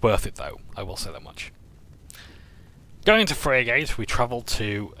 it was worth it though, I will say that much. Going to Freegate, we travelled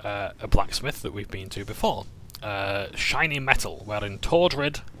to a blacksmith that we've been to before. Shiny Metal, wherein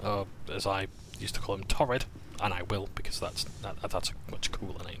H.Y.D.R.A, as I used to call him, Torrid, and I will because that's a much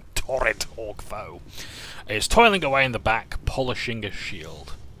cooler name, Torrid Orc Foe, is toiling away in the back, polishing a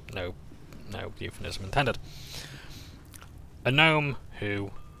shield. No euphemism intended. A gnome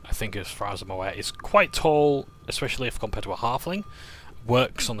who, I think as far as I'm aware, is quite tall, especially if compared to a halfling,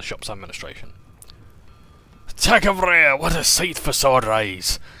 works on the shop's administration. H.Y.D.R.A, what a sight for sore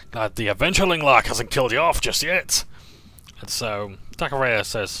eyes! Glad the Aventureling lark hasn't killed you off just yet! And so, H.Y.D.R.A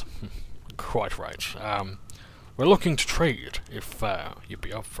says, quite right, we're looking to trade, if you'd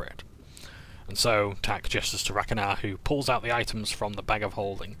be up for it. And so, Tak gestures to Rakanar, who pulls out the items from the bag of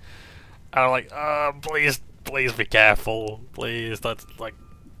holding. And I'm like, please be careful, please, that's like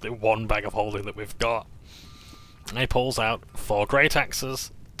the one bag of holding that we've got. And he pulls out 4 great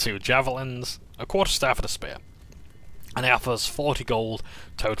axes, 2 javelins, a quarterstaff and a spear. And he offers 40 gold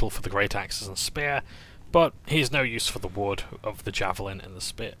total for the great axes and spear, but he's no use for the wood of the javelin and the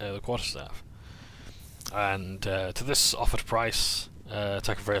spear, the quarterstaff. And to this offered price,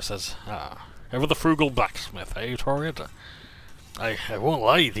 H.Y.D.R.A says, ever the frugal blacksmith, eh, Torrid? I won't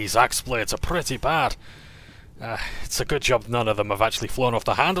lie, these axe blades are pretty bad. It's a good job none of them have actually flown off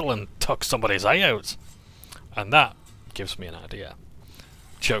the handle and took somebody's eye out. And that gives me an idea.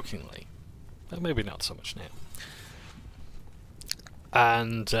 Jokingly. But maybe not so much now.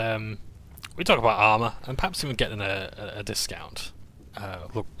 And we talk about armour, and perhaps even getting a discount.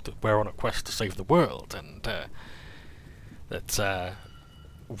 Look, we're on a quest to save the world, and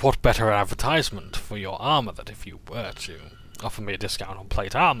what better advertisement for your armour that if you were to offer me a discount on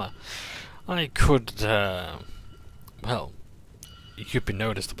plate armour, I could, well, you'd be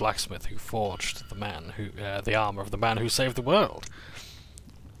known as the blacksmith who forged the armour of the man who saved the world.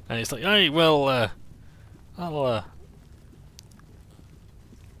 And he's like, hey, well,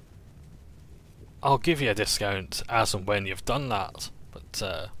 I'll give you a discount as and when you've done that,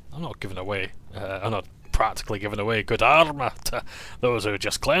 but I'm not giving away, I'm not practically giving away good armour to those who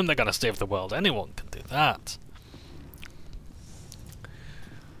just claim they're going to save the world. Anyone can do that.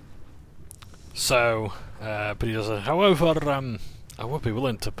 So, but he does. However, I would be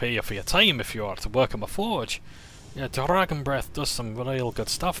willing to pay you for your time if you are to work at my forge. Yeah, Dragon Breath does some real good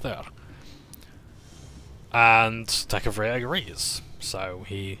stuff there. And H.Y.D.R.A agrees. So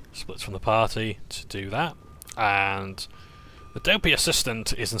he splits from the party to do that. And the dopey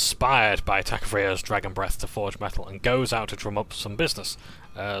assistant is inspired by H.Y.D.R.A's Dragon Breath to forge metal and goes out to drum up some business.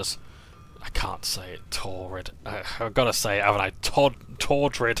 As I can't say it, Torrid. I've got to say it, haven't I?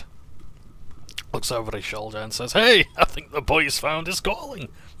 H.Y.D.R.A looks over his shoulder and says, "Hey, I think the boy's found his calling.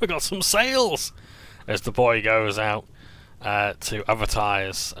 We got some sales." As the boy goes out to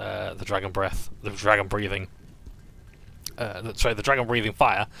advertise the dragon breath, the dragon breathing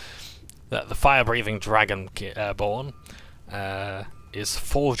fire. The fire breathing dragon born is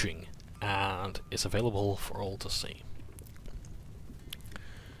forging and is available for all to see.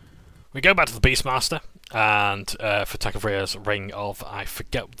 We go back to the Beastmaster. And for H.Y.D.R.A's ring of, I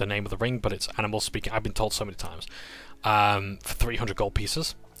forget the name of the ring, but it's animal speaking, I've been told so many times, for 300 gold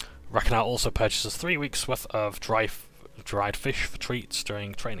pieces. Rakanar also purchases 3 weeks worth of dried fish for treats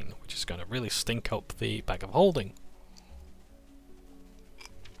during training, which is going to really stink up the bag of holding.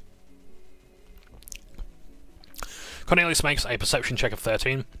 Cornelius makes a perception check of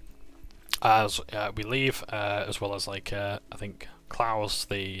 13 as we leave, as well as like I think Klaus,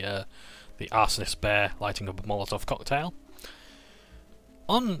 the arsonist bear, lighting up a Molotov cocktail.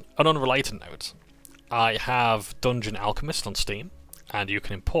 On an unrelated note, I have Dungeon Alchemist on Steam, and you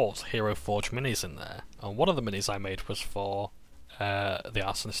can import Hero Forge minis in there. And one of the minis I made was for the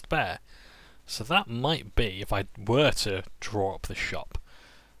arsonist bear. So that might be, if I were to draw up the shop,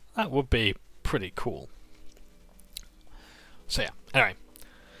 that would be pretty cool. So yeah, anyway.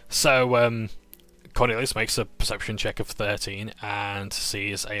 So, Cornelius makes a perception check of 13 and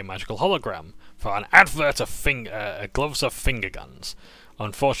sees a magical hologram for an advert of gloves of finger guns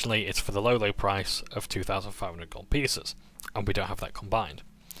Unfortunately, it's for the low, low price of 2,500 gold pieces, and we don't have that combined.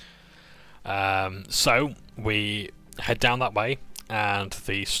 So we head down that way, and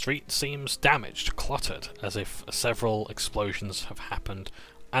the street seems damaged, cluttered, as if several explosions have happened,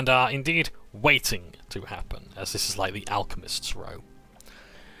 and are indeed waiting to happen, as this is like the Alchemist's Row.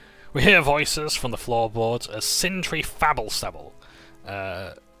 We hear voices from the floorboards as Sindri Fabblestable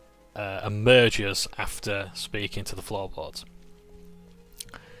emerges after speaking to the floorboards.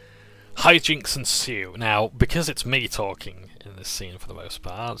 Hijinks ensue. Now, because it's me talking in this scene for the most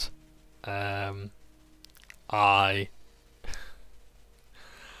part, I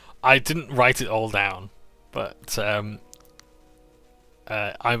didn't write it all down, but I'm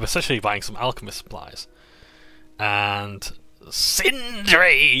essentially buying some alchemist supplies, and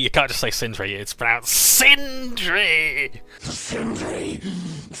Sindri! You can't just say Sindri, it's pronounced Sindri! Sindri!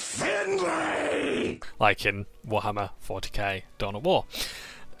 Sindri! Like in Warhammer 40k Dawn of War.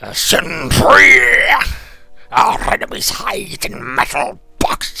 Sindri! Our enemies hide in metal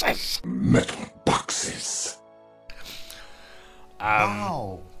boxes! Metal boxes!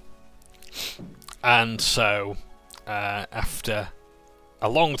 Wow! And so, after a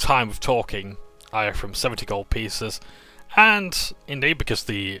long time of talking, I have from 70 gold pieces, and indeed because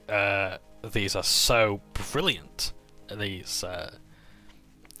these are so brilliant, these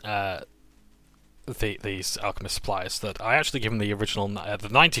alchemist supplies, that I actually give him the original the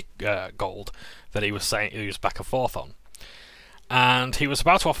 90 gold that he was saying he was back and forth on, and he was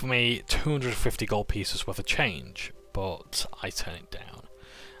about to offer me 250 gold pieces worth of change, but I turn it down,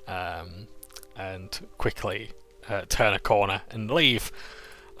 and quickly turn a corner and leave.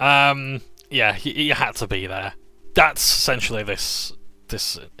 Yeah, you had to be there. That's essentially this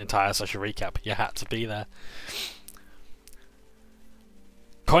entire session recap. You had to be there.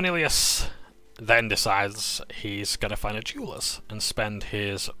 Cornelius then decides he's going to find a jeweler's and spend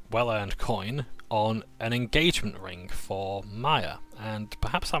his well-earned coin on an engagement ring for Maya. And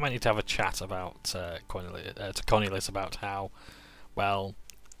perhaps I might need to have a chat about to Cornelius about how, well,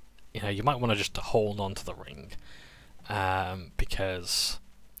 you know, you might want to just hold on to the ring, because,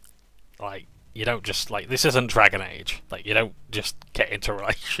 like, you don't just, like, this isn't Dragon Age. Like, you don't just get into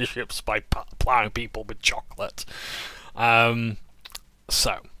relationships by plying people with chocolate. So,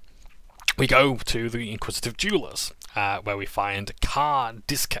 we go to the Inquisitive Jewelers, where we find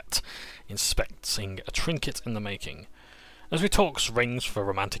H.W.D.R.A inspecting a trinket in the making, as we talks rings for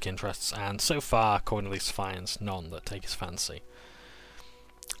romantic interests, and so far Cornelius finds none that take his fancy.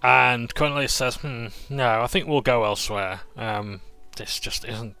 And Cornelius says, no, I think we'll go elsewhere. This just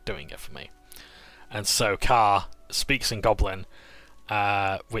isn't doing it for me. And so Carr speaks in Goblin,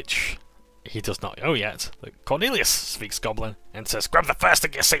 which he does not know yet. Cornelius speaks Goblin and says, grab the first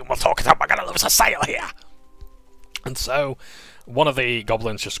thing you see and we'll talk it up. We're going to lose a sale here. And so one of the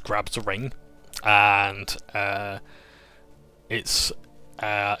goblins just grabs a ring, and it's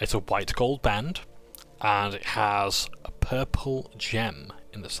a white gold band, and it has a purple gem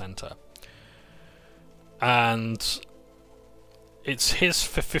in the centre. And it's his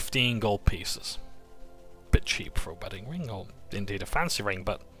for 15 gold pieces. Bit cheap for a wedding ring, or indeed a fancy ring,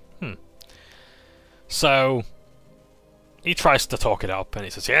 but So he tries to talk it up, and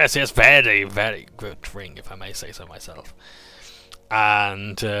he says, yes, very, very good ring, if I may say so myself.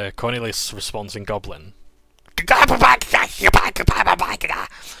 And Cornelius responds in Goblin,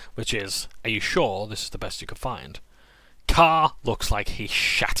 which is, are you sure this is the best you could find? Carr looks like he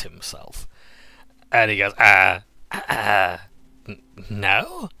shat himself. And he goes,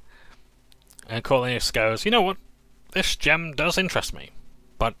 no? And Cornelius goes, you know what? This gem does interest me,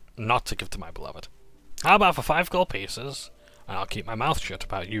 but not to give to my beloved. How about for 5 gold pieces, and I'll keep my mouth shut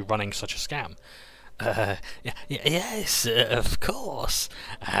about you running such a scam? Yes, of course.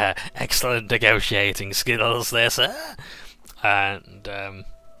 Excellent negotiating skills there, sir. And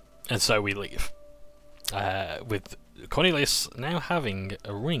so we leave. With Cornelius now having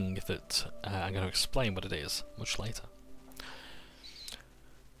a ring that I'm going to explain what it is much later.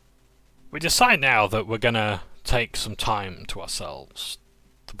 We decide now that we're going to take some time to ourselves.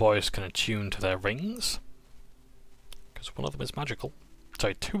 The boys can attune to their rings, because one of them is magical.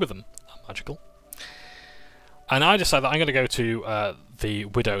 Sorry, 2 of them are magical. And I decide that I'm going to go to the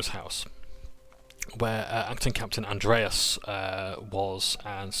widow's house, where acting Captain Andreas was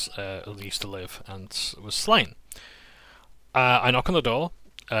and used to live and was slain. I knock on the door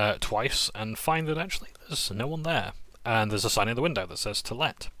twice and find that actually there's no one there, and there's a sign in the window that says "To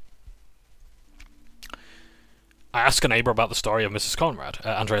Let." I ask a neighbour about the story of Mrs. Conrad,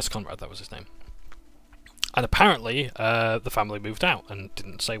 Andreas Conrad, that was his name. And apparently, the family moved out and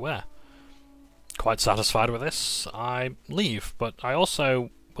didn't say where. quite satisfied with this, I leave. But I also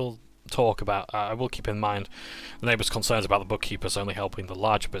will talk about, I will keep in mind the neighbours' concerns about the bookkeepers only helping the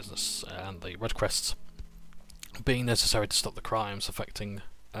larger business and the red crests being necessary to stop the crimes affecting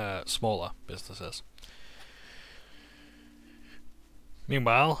smaller businesses.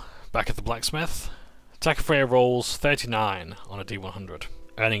 Meanwhile, back at the blacksmith, H.Y.D.R.A rolls 39 on a D100,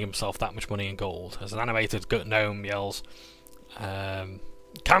 earning himself that much money in gold, as an animated gnome yells,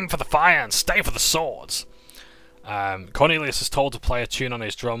 "Come for the fire and stay for the swords!" Cornelius is told to play a tune on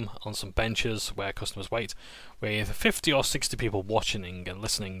his drum on some benches where customers wait, with 50 or 60 people watching and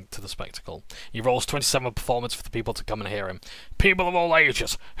listening to the spectacle. He rolls 27 performance for the people to come and hear him. "People of all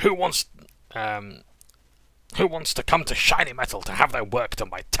ages, who wants to come to Shiny Metal to have their work done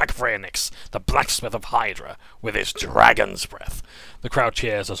by H.Y.D.R.A, the blacksmith of Hydra, with his dragon's breath?" The crowd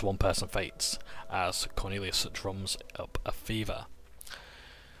cheers as one person faints, as Cornelius drums up a fever.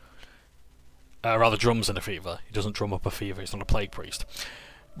 Rather, drums in a fever. He doesn't drum up a fever, he's not a plague priest.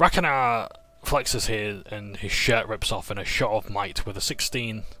 H.Y.D.R.A flexes here and his shirt rips off in a show of might. With a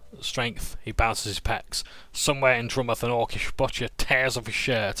 16 strength, he bounces his pecs. Somewhere in Drummeth, an orcish butcher tears off his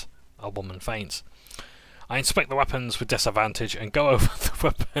shirt. A woman faints. I inspect the weapons with disadvantage and go over the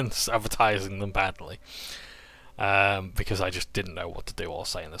weapons, advertising them badly. Because I just didn't know what to do or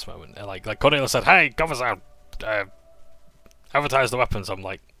say in this moment. Like Cornelius said, "Hey, govers out, advertise the weapons." I'm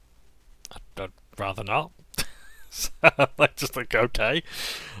like, I'd rather not. So I just think, okay.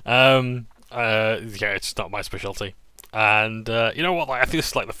 Yeah, it's not my specialty. And you know what? Like, I think this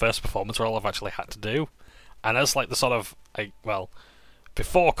is like the first performance role I've actually had to do. And as like the sort of, well,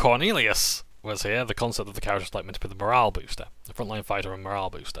 before Cornelius was here, the concept of the character was like meant to be the morale booster, the frontline fighter and morale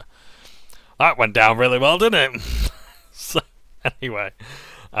booster. That went down really well, didn't it? So anyway,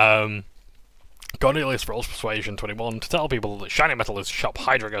 Cornelius rolls Persuasion 21 to tell people that Shiny Metal is the shop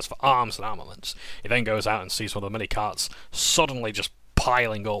Hydra goes for arms and armaments. He then goes out and sees one of the many carts suddenly just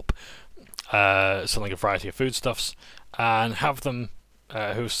piling up, selling a variety of foodstuffs, and have them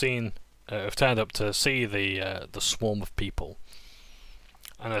who've turned up to see the swarm of people.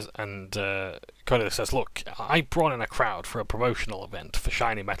 And Cornelius says, "Look, I brought in a crowd for a promotional event for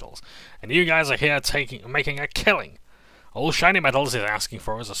Shiny Metals, and you guys are here making a killing. All Shiny Metals is asking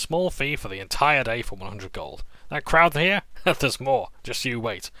for is a small fee for the entire day for 100 gold. That crowd here? There's more. Just you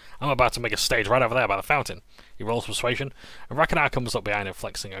wait. I'm about to make a stage right over there by the fountain." He rolls Persuasion, and H.Y.D.R.A comes up behind him,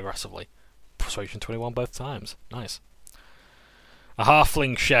 flexing aggressively. Persuasion 21 both times. Nice. A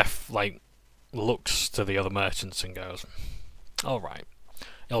halfling chef, looks to the other merchants and goes, "Alright,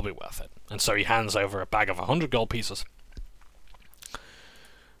 it'll be worth it." And so he hands over a bag of 100 gold pieces.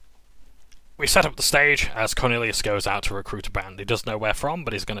 We set up the stage as Cornelius goes out to recruit a band. He doesn't know where from,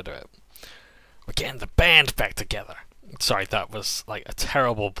 but he's going to do it. We're getting the band back together. Sorry, that was like a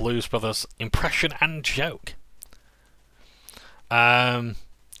terrible Blues Brothers impression and joke. The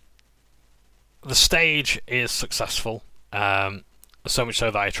stage is successful, so much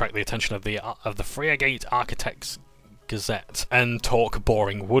so that I attract the attention of the Freegate Architects Gazette and talk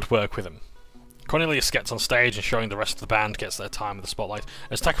boring woodwork with him. Cornelius gets on stage and showing the rest of the band gets their time in the spotlight,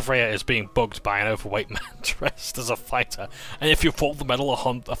 as H.Y.D.R.A is being bugged by an overweight man dressed as a fighter. "And if you fall the medal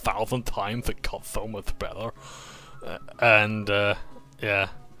 1,000 times, it got so much better." Yeah.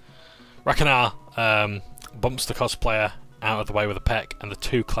 H.Y.D.R.A bumps the cosplayer out of the way with a peck, and the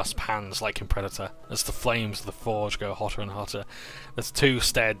two clasp hands like in Predator, as the flames of the forge go hotter and hotter. The two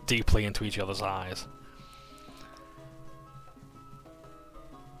stare deeply into each other's eyes.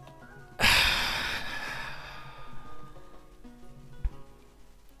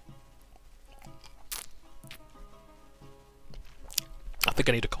 I think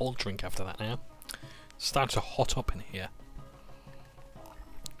I need a cold drink after that now. It's starting to hot up in here.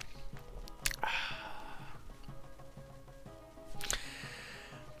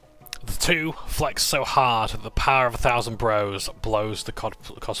 The two flex so hard that the power of 1,000 bros blows the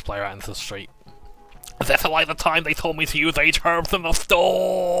cosplayer out into the street. "That's like the time they told me to use H.Y.D.R.A in the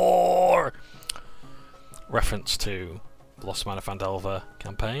store!" Reference to the Lost Man of Phandelver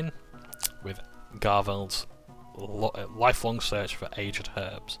campaign with Garveld's lifelong search for aged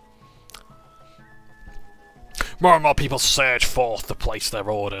herbs. More and more people surge forth to place their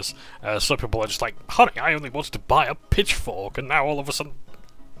orders. Some people are just like, "Honey, I only wanted to buy a pitchfork," and now all of a sudden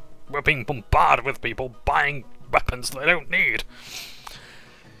we're being bombarded with people buying weapons they don't need.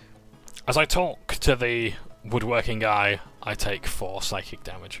 As I talk to the woodworking guy, I take 4 psychic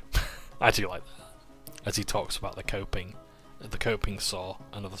damage. I do like that, as he talks about the coping saw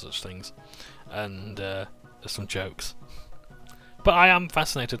and other such things, and there's some jokes. But I am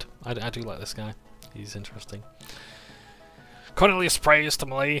fascinated. I do like this guy. He's interesting. Cornelius prays to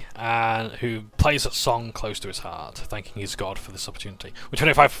Melee, who plays a song close to his heart, thanking his god for this opportunity. With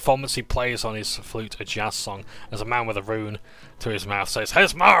 25 performance, he plays on his flute a jazz song as a man with a rune to his mouth says,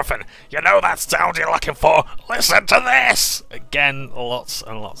 "Here's Marvin! You know that sound you're looking for? Listen to this!" Again, lots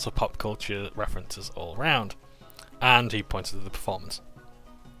and lots of pop culture references all round. And he pointed to the performance.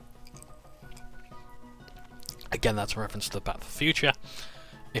 Again, that's a reference to Back to the Future,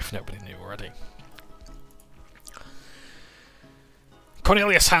 if nobody knew already.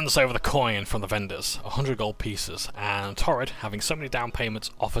 Cornelius hands over the coin from the vendors, 100 gold pieces, and Torrid, having so many down payments,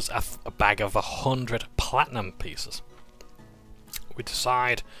 offers a bag of 100 platinum pieces. We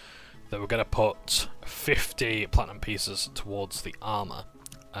decide that we're going to put 50 platinum pieces towards the armour,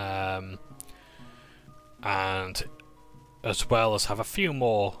 and as well as have a few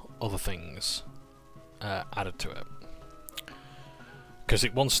more other things added to it. Because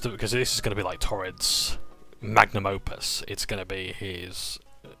this is going to be like Torrid's magnum opus. It's going to be his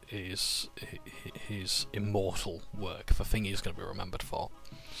immortal work, the thing he's going to be remembered for.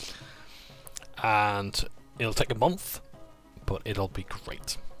 And it'll take a month, but it'll be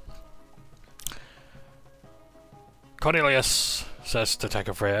great. Cornelius says to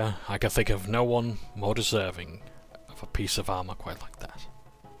H.Y.D.R.A, "I can think of no one more deserving of a piece of armour quite like that."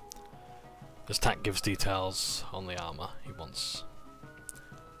 As Tak gives details on the armour he wants.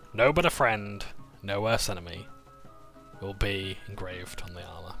 "No but a friend, no worse enemy," will be engraved on the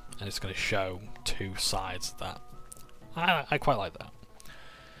armour, and it's going to show two sides of that. I quite like that.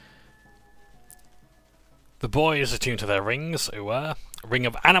 The boys attune to their rings, H.Y.D.R.A. Ring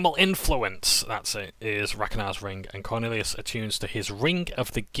of Animal Influence, that's it, is Rakanar's ring, and Cornelius attunes to his Ring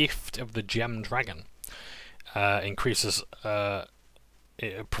of the Gift of the Gem Dragon.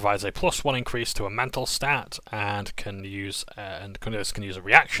 It provides a +1 increase to a mental stat, and Cornelius can use a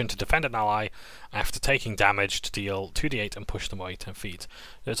reaction to defend an ally after taking damage to deal 2d8 and push them away 10 feet.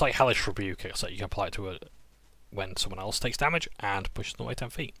 It's like Hellish Rebuke, so you can apply it to when someone else takes damage and push them away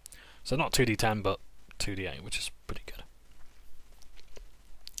 10 feet. So not 2d10, but 2d8, which is pretty good.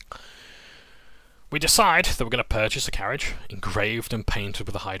 We decide that we're going to purchase a carriage engraved and painted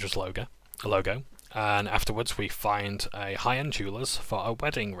with the Hydra's logo, and afterwards we find a high-end jeweller's for a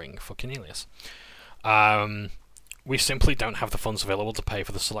wedding ring for Cornelius. We simply don't have the funds available to pay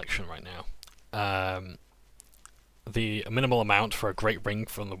for the selection right now. The minimal amount for a great ring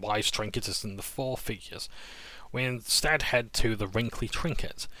from the Wise Trinket is in the 4 figures. We instead head to the Wrinkly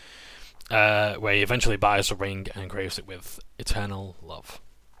Trinket, where he eventually buys a ring and engraves it with Eternal Love.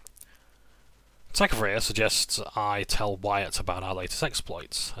 H.Y.D.R.A suggests I tell Wyatt about our latest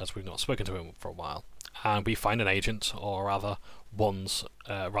exploits, as we've not spoken to him for a while, and we find an agent, or rather one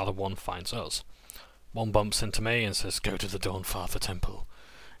finds us. One bumps into me and says, "Go to the Dawnfather Temple,"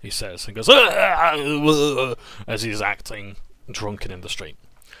 he says, and goes as he's acting drunken in the street.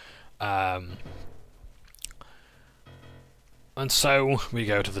 And so we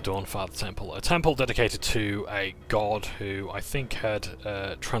go to the Dawnfather Temple, a temple dedicated to a god who I think had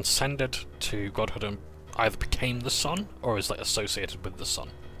transcended to godhood and either became the sun or is like associated with the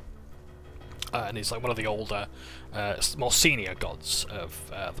sun. And he's like one of the older, more senior gods of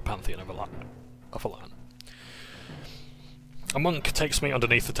the pantheon of Alan. A monk takes me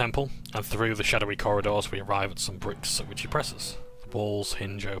underneath the temple, and through the shadowy corridors we arrive at some bricks at which he presses. The walls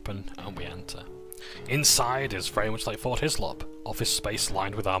hinge open, and we enter. Inside is very much like Fort Hislop, office space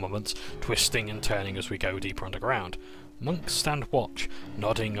lined with armaments, twisting and turning as we go deeper underground. Monks stand watch,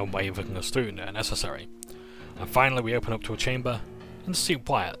 nodding and waving us through where necessary. And finally we open up to a chamber and see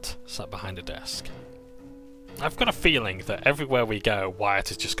Wyatt sat behind a desk. I've got a feeling that everywhere we go,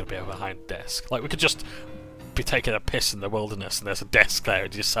 Wyatt is just going to be behind a desk. Like, we could just be taking a piss in the wilderness and there's a desk there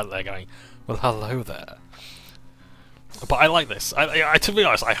and you just sat there going, "Well, hello there." But I like this. To be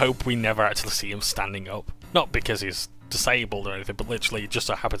honest, I hope we never actually see him standing up. Not because he's disabled or anything, but literally he just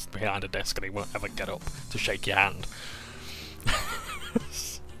so happens to be behind a desk and he won't ever get up to shake your hand.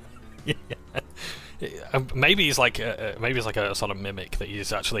 Yeah. Maybe he's like a sort of mimic that he is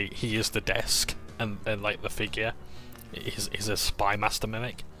the desk and like the figure is a spy master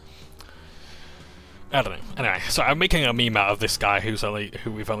mimic. I don't know. Anyway, so I'm making a meme out of this guy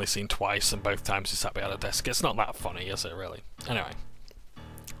who we've only seen twice, and both times he sat behind a desk. It's not that funny, is it, really? Anyway,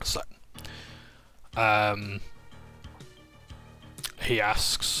 so he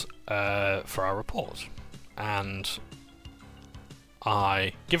asks for our report, and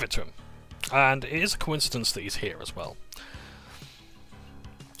I give it to him. And it is a coincidence that he's here as well.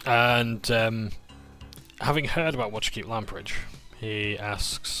 And having heard about Watchkeep Lampridge, he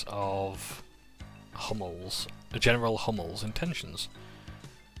asks of General Hummel's intentions.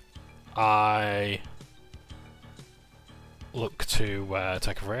 I look to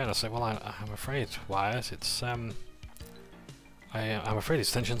H.Y.D.R.A and I say, well, I'm afraid, Wyatt, it's I'm afraid his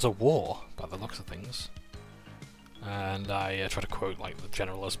intentions are war, by the looks of things. And I try to quote like the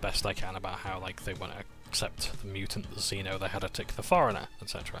general as best I can about how like they won't accept the mutant, the Xeno, they had to tick the foreigner,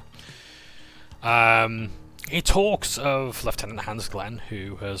 etc. He talks of Lieutenant Hans Glenn,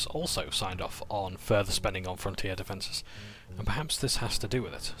 who has also signed off on further spending on frontier defences, and perhaps this has to do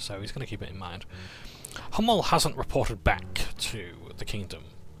with it, so he's going to keep it in mind. Hummel hasn't reported back to the Kingdom.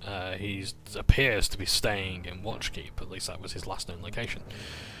 He appears to be staying in Watchkeep, at least that was his last known location.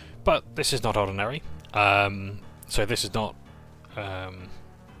 But this is not ordinary, so this is not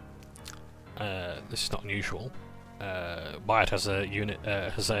unusual. Wyatt has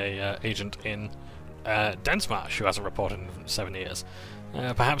a agent in Densmarsh who hasn't reported in 7 years.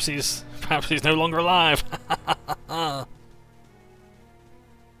 Perhaps he's no longer alive.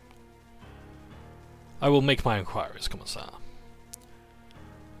 I will make my inquiries, Commissar.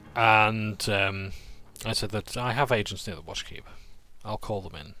 And I said that I have agents near the Watchkeep. I'll call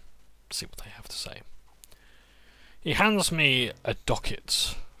them in, see what they have to say. He hands me a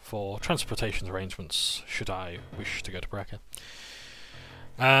docket for transportation arrangements, should I wish to go to Breca.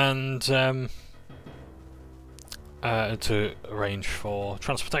 And to arrange for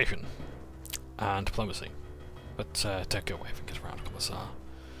transportation and diplomacy. But don't go away if it gets around, Commissar.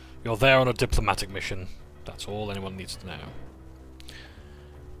 You're there on a diplomatic mission. That's all anyone needs to know.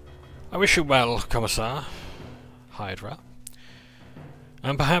 I wish you well, Commissar. Hydra.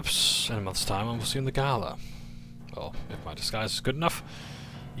 And perhaps in a month's time I will see you in the gala. Or, if my disguise is good enough,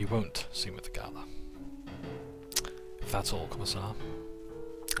 you won't see me at the gala. If that's all, Commissar.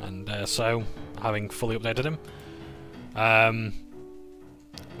 And so, having fully updated him,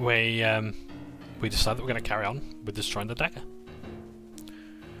 we decide that we're going to carry on with destroying the Decker.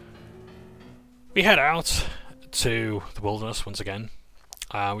 We head out to the wilderness once again.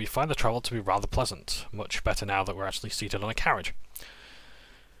 We find the travel to be rather pleasant, much better now that we're actually seated on a carriage.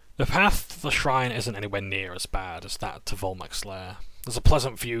 The path to the shrine isn't anywhere near as bad as that to Volmek's lair. There's a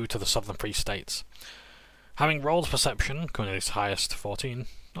pleasant view to the southern Free States. Having rolled perception, coming at its highest 14,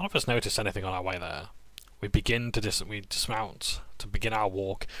 none of us noticed anything on our way there. We dismount to begin our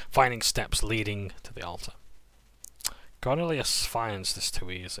walk, finding steps leading to the altar. Cornelius finds this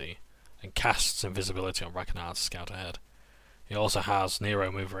too easy, and casts invisibility on Ragnar to scout ahead. He also has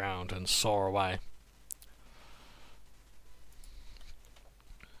Nero move around and soar away.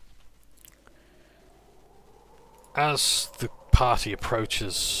 As the party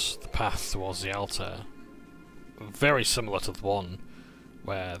approaches the path towards the altar, very similar to the one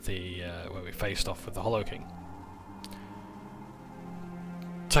where we faced off with the Hollow King,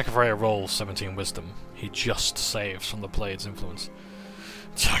 H.Y.D.R.A rolls 17 wisdom. He just saves from the blade's influence.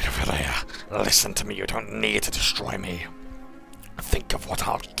 H.Y.D.R.A, listen to me, you don't need to destroy me. Think of what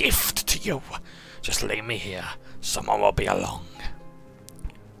I'll gift to you. Just leave me here, someone will be along.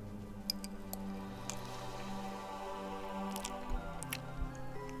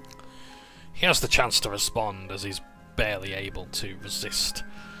 He has the chance to respond as he's barely able to resist.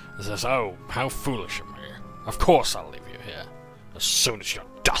 He says, "Oh, how foolish of me. Of course I'll leave you here, as soon as you're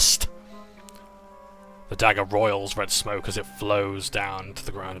dust." The dagger roils red smoke as it flows down to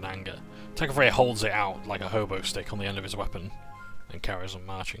the ground in anger. H.Y.D.R.A holds it out like a hobo stick on the end of his weapon, and carries on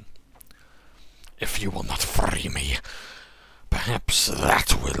marching. If you will not free me, perhaps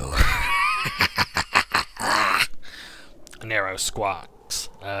that will. Nero squawks.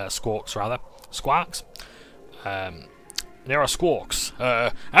 Nero squawks.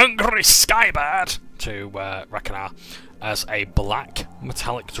 Angry Skybird! To Ragnar, as a black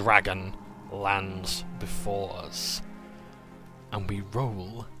metallic dragon lands before us. And we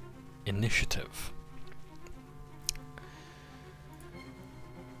roll initiative.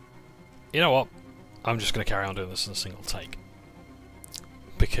 You know what? I'm just going to carry on doing this in a single take.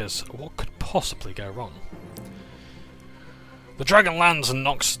 Because what could possibly go wrong? The dragon lands and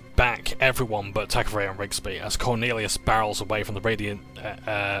knocks back everyone but H.Y.D.R.A and Rigsby as Cornelius barrels away from the radiant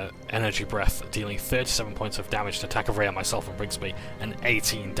energy breath, dealing 37 points of damage to H.Y.D.R.A, myself and Rigsby, and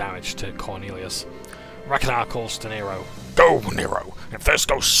 18 damage to Cornelius. Ragnar calls to Nero. Go, Nero! If this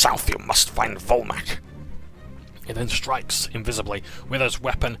goes south, you must find Volmek. He then strikes invisibly with his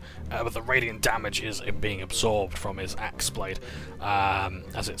weapon, but the radiant damage is being absorbed from his axe blade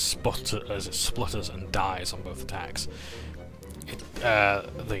as it splutters and dies on both attacks.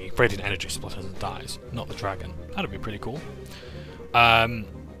 The radiant energy splutters and dies, not the dragon. That'd be pretty cool.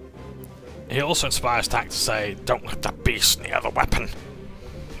 He also inspires Tak to say, "Don't let the beast near the weapon."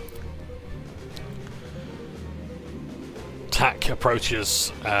 Tak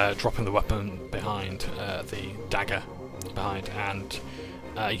approaches, dropping the weapon behind the dagger behind and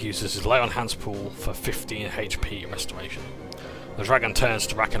uses his lay on hands pool for 15 HP restoration. The dragon turns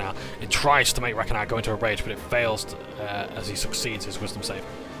to Rakanar. It tries to make Rakanar go into a rage, but it fails as he succeeds his wisdom save.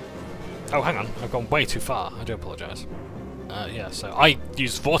 Oh, hang on, I've gone way too far. I do apologise. Yeah, so I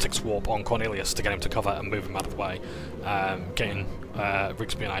used Vortex Warp on Cornelius to get him to cover and move him out of the way, getting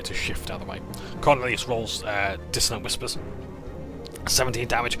Rigsby and I to shift out of the way. Cornelius rolls Dissonant Whispers, 17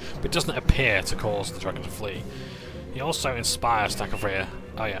 damage, but it doesn't appear to cause the dragon to flee. He also inspires H.W.D.R.A.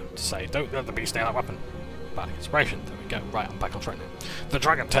 Oh yeah, to say, don't let the beast nail that weapon. Bad inspiration, there we go. Right, I'm back on track now. The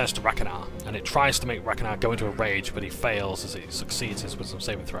dragon turns to Rakanar, and it tries to make Rakanar go into a rage, but he fails as he succeeds his wisdom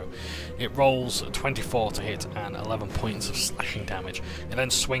saving throw. It rolls 24 to hit and 11 points of slashing damage. It then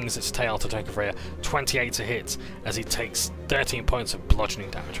swings its tail to H.W.D.R.A. 28 to hit as he takes 13 points of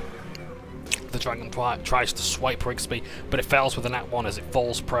bludgeoning damage. The dragon tries to swipe Rigsby, but it fails with a nat 1 as it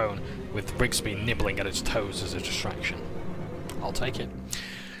falls prone, with Rigsby nibbling at its toes as a distraction. I'll take it.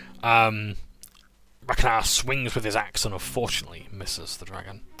 Rakanar swings with his axe and unfortunately misses the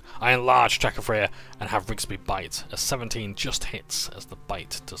dragon. I enlarge H.W.D.R.A. and have Rigsby bite. A 17 just hits as the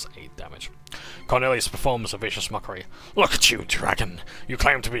bite does 8 damage. Cornelius performs a vicious mockery. Look at you, dragon! You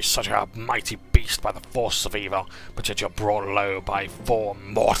claim to be such a mighty beast by the force of evil, but yet you're brought low by 4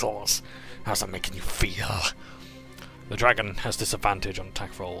 mortals. How's that making you feel? The dragon has disadvantage on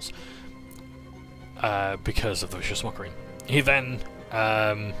attack rolls because of the vicious mockery. He then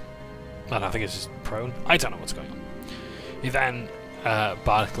I don't think it's prone. I don't know what's going on. He then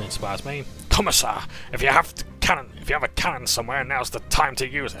bardically inspires me. Commissar, if you have a cannon somewhere, now's the time to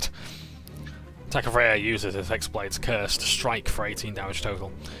use it. H.W.D.R.A. uses his X-Blade's curse to strike for 18 damage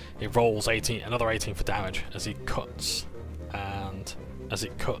total. He rolls another 18 for damage as he cuts, and as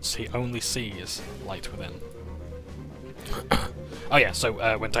it cuts, he only sees light within. Oh yeah,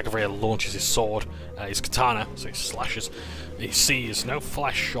 so when H.W.D.R.A. launches his sword, his katana, so he slashes, he sees no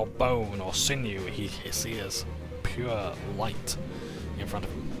flesh or bone or sinew, he sees pure light in front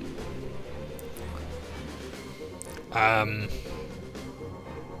of him.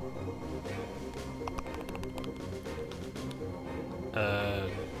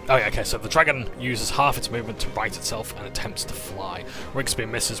 Oh yeah, okay, so the dragon uses half its movement to right itself and attempts to fly. Rigsby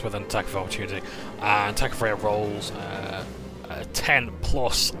misses with an attack of opportunity, and H.W.D.R.A. rolls 10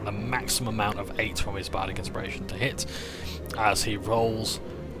 plus the maximum amount of 8 from his bardic inspiration to hit, as he rolls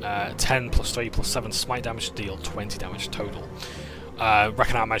 10 plus 3 plus 7 smite damage to deal 20 damage total.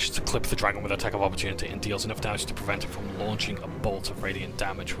 Rakanar manages to clip the dragon with an attack of opportunity and deals enough damage to prevent it from launching a bolt of radiant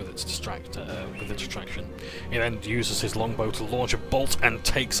damage with its distraction. He then uses his longbow to launch a bolt and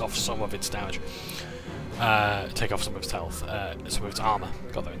takes off some of its damage. Take off some of its health, some of its armour.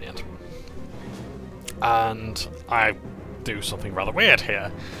 Got there in the end. And I do something rather weird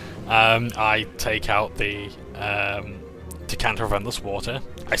here. I take out the decanter of endless water.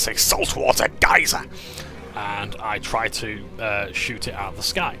 I say salt water geyser! And I try to shoot it out of the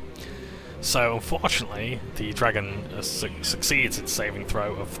sky. So unfortunately, the dragon succeeds its saving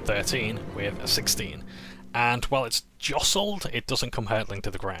throw of 13 with a 16. And while it's jostled, it doesn't come hurtling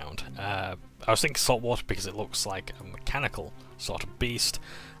to the ground. I was thinking salt water because it looks like a mechanical sort of beast,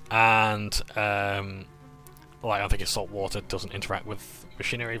 and well, I don't think it's salt water, doesn't interact with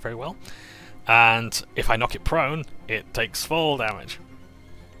machinery very well. And if I knock it prone, it takes full damage.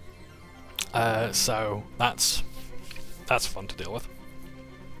 So that's fun to deal with.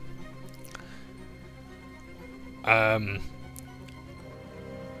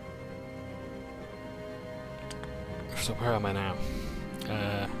 So where am I now?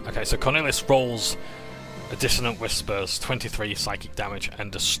 Okay, so Cornelius rolls a Dissonant Whispers, 23 psychic damage,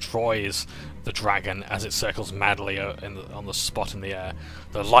 and destroys the dragon as it circles madly on the spot in the air.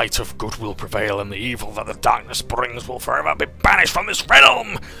 The light of good will prevail, and the evil that the darkness brings will forever be banished from this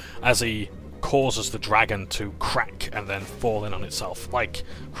realm! As he causes the dragon to crack and then fall in on itself, like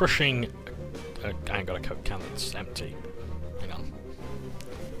crushing I ain't got a Coke can that's empty. Hang on.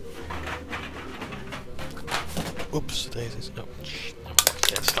 Oops, daisies. No.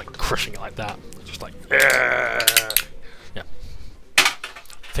 Yeah, it's like crushing it like that. Just like, yeah.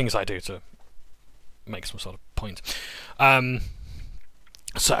 Things I do to make some sort of point.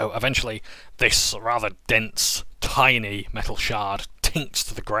 So eventually, this rather dense, tiny metal shard tinks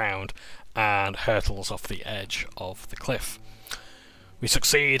to the ground and hurtles off the edge of the cliff. We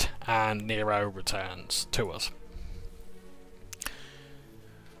succeed, and Nero returns to us.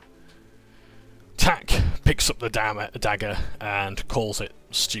 Tack picks up the dagger and calls it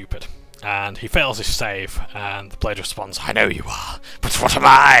stupid, and he fails his save, and the blade responds, I know you are, but what am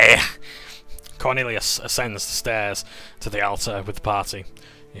I? Cornelius ascends the stairs to the altar with the party.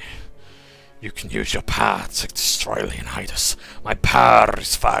 You can use your power to destroy Leonidas. My power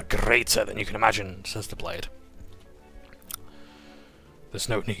is far greater than you can imagine, says the blade. There's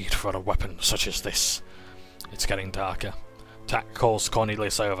no need for a weapon such as this. It's getting darker. Tak calls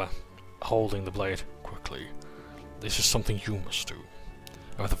Cornelius over, holding the blade quickly. This is something you must do.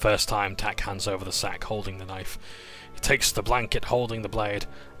 And for the first time, Tak hands over the sack, holding the knife. He takes the blanket, holding the blade,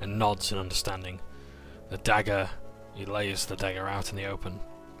 and nods in understanding. He lays the dagger out in the open,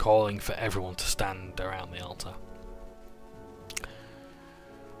 calling for everyone to stand around the altar.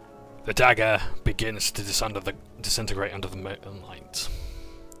 The dagger begins to disintegrate under the moonlight.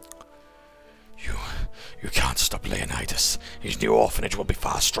 You can't stop Leonidas. His new orphanage will be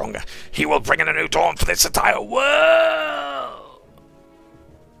far stronger. He will bring in a new dawn for this entire world!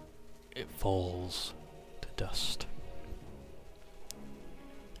 It falls to dust.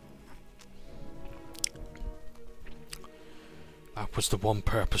 That was the one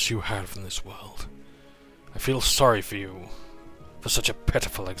purpose you had from this world. I feel sorry for you, for such a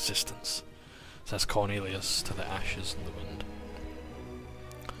pitiful existence, says Cornelius to the ashes in the wind.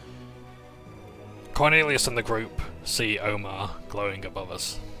 Cornelius and the group see Omar glowing above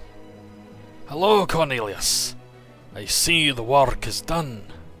us. Hello, Cornelius. I see the work is done.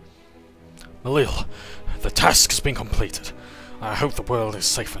 Malil, the task has been completed. I hope the world is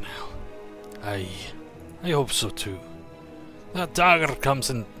safer now. I hope so too. That dagger comes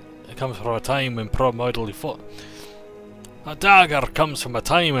from a time when primordial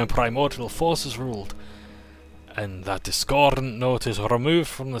forces ruled, and that discordant note is removed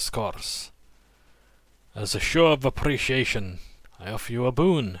from the scores. As a show of appreciation, I offer you a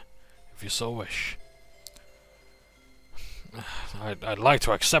boon, if you so wish. I'd like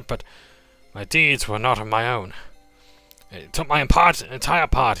to accept, but my deeds were not of my own. It took my entire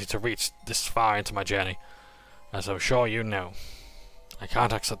party to reach this far into my journey, as I'm sure you know. I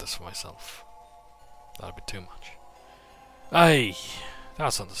can't accept this for myself. That'd be too much. Aye,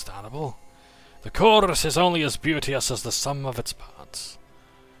 that's understandable. The chorus is only as beauteous as the sum of its parts.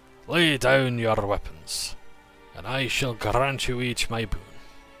 Lay down your weapons, and I shall grant you each my boon.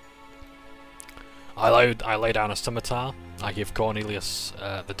 I lay down a scimitar. I give Cornelius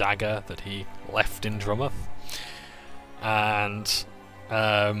the dagger that he left in Drummeth, and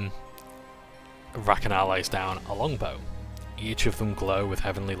Ragnar lays down a longbow. Each of them glow with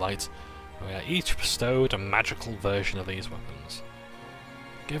heavenly light. We are each bestowed a magical version of these weapons.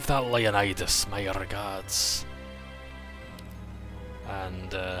 Give that Leonidas my regards.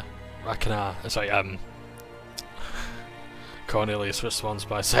 And Cornelius responds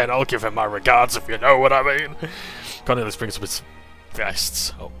by saying, I'll give him my regards if you know what I mean. Cornelius brings up his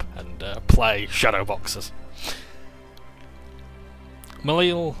vests up and play shadow boxers.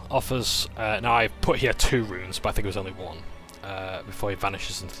 Malil offers, now I've put here 2 runes, but I think it was only 1, before he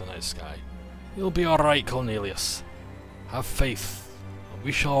vanishes into the night sky. You'll be alright, Cornelius. Have faith, and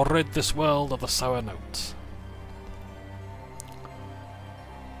we shall rid this world of the sour note.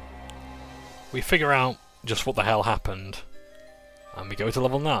 We figure out just what the hell happened, and we go to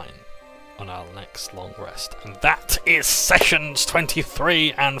level 9 on our next long rest. And that is sessions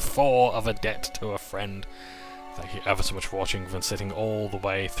 23 and 4 of A Debt to a Friend. Thank you ever so much for watching and sitting all the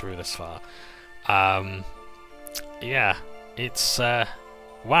way through this far. Yeah, it's,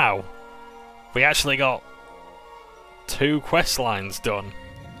 wow. We actually got 2 quest lines done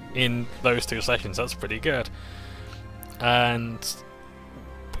in those 2 sessions. That's pretty good. And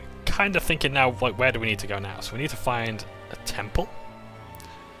kind of thinking now, like, where do we need to go now? So we need to find a temple,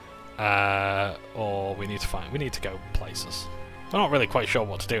 or we need to go places. I'm not really quite sure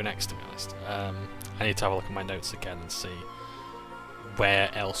what to do next, to be honest. I need to have a look at my notes again and see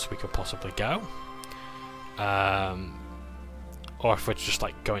where else we could possibly go, or if we're just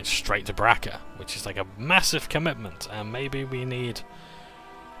like going straight to Bracca, which is like a massive commitment, and maybe we need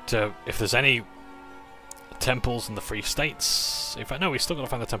to, if there's any temples in the Free States. In fact, no, we still got to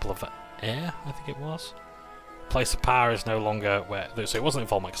find the Temple of Air, I think it was. Place of Power is no longer where, so it wasn't in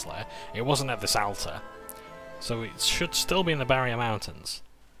Volmek's Lair, it wasn't at this altar, so it should still be in the Barrier Mountains.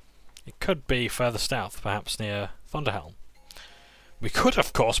 It could be further south, perhaps near Thunderhelm. We could,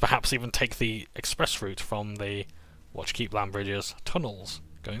 of course, perhaps even take the express route from the Watchkeep Land Bridge's tunnels,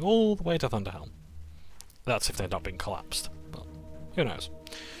 going all the way to Thunderhelm. That's if they've not been collapsed, but who knows.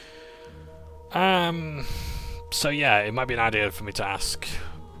 So yeah, it might be an idea for me to ask,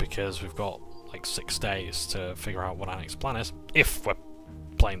 because we've got like 6 days to figure out what our next plan is, if we're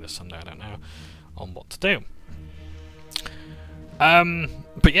playing this Sunday, I don't know, on what to do.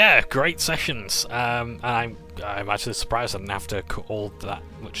 But yeah, great sessions, and I'm actually surprised I didn't have to cut all that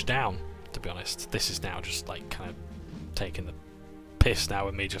much down, to be honest. This is now just like kind of taking the piss now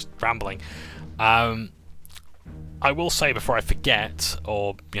with me just rambling. I will say before I forget,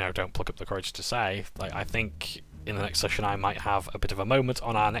 or don't pluck up the courage to say, like I think in the next session I might have a bit of a moment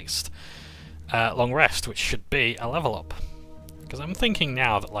on our next long rest, which should be a level up. Because I'm thinking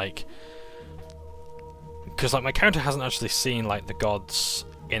now that because my character hasn't actually seen like the gods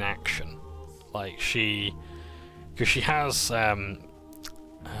in action, like because she has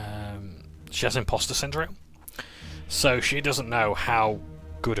imposter syndrome, so she doesn't know how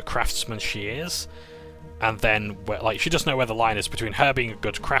good a craftsman she is. And then, she doesn't know where the line is between her being a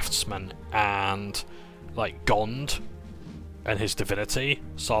good craftsman and, Gond and his divinity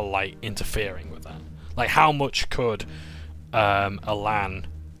sort of, interfering with that. Like, how much could Alan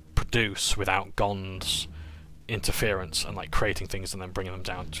produce without Gond's interference and, creating things and then bringing them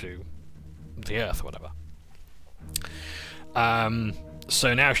down to the earth or whatever?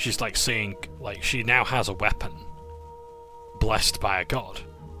 So now she's, seeing, she now has a weapon blessed by a god.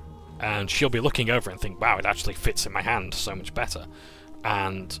 And she'll be looking over it and think, wow, it actually fits in my hand so much better.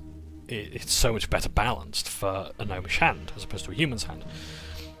 And it's so much better balanced for a gnomish hand as opposed to a human's hand.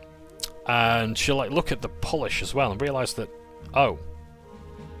 And she'll look at the polish as well and realise that, oh,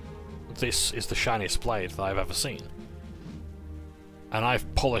 this is the shiniest blade that I've ever seen. And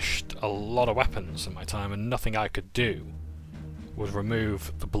I've polished a lot of weapons in my time, and nothing I could do would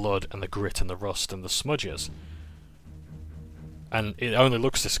remove the blood and the grit and the rust and the smudges. And it only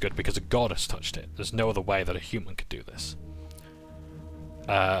looks this good because a god has touched it. There's no other way that a human could do this.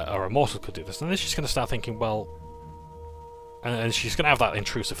 Or a mortal could do this. And then she's going to start thinking, well... And she's going to have that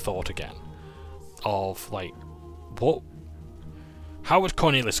intrusive thought again. Of, what... How would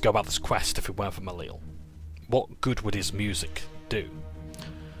Cornelius go about this quest if it weren't for Malil? What good would his music do?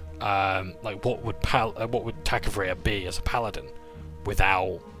 What would H.Y.D.R.A be as a paladin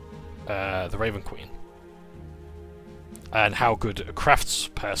without the Raven Queen? And how good a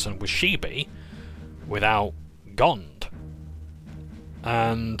craftsperson would she be without Gond?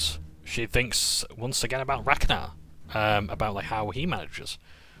 And she thinks once again about Ragnar, about how he manages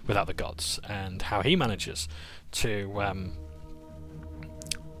without the gods, and how he manages to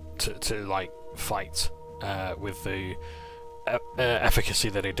fight with the efficacy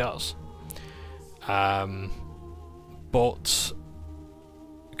that he does. But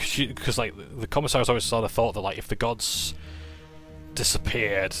because the commissaries always sort of thought that if the gods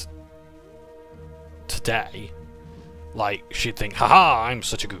disappeared today, she'd think, haha, I'm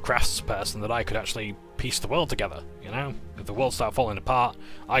such a good craftsperson that I could actually piece the world together, If the world started falling apart,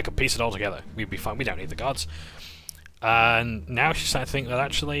 I could piece it all together. We'd be fine, we don't need the gods. And now she's starting to think that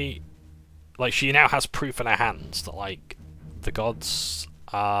actually, she now has proof in her hands that, the gods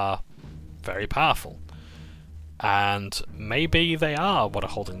are very powerful. And maybe they are what are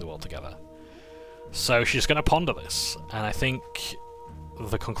holding the world together. So she's going to ponder this, and I think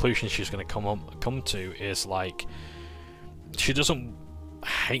the conclusion she's going to come to is she doesn't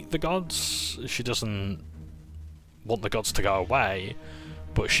hate the gods, she doesn't want the gods to go away,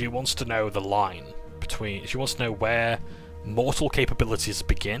 but she wants to know the line between. She wants to know where mortal capabilities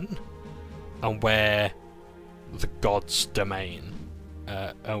begin and where the gods' domain.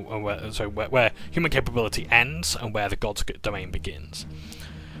 Where human capability ends and where the god's domain begins.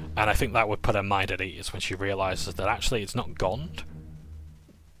 And I think that would put her mind at ease when she realises that actually it's not Gond,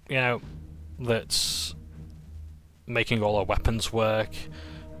 that's making all her weapons work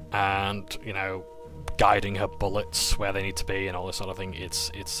and, guiding her bullets where they need to be and all this sort of thing.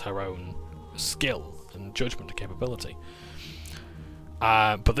 It's her own skill and judgment and capability.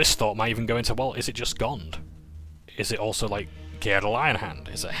 But this thought might even go into, well, is it just Gond? Is it also G.E.E.S.E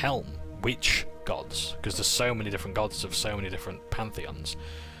Lionhand? Is it Helm? Which gods? Because there's so many different gods of so many different pantheons.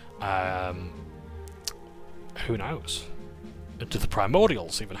 Who knows? Do the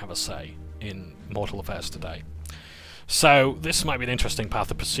primordials even have a say in mortal affairs today? So this might be an interesting path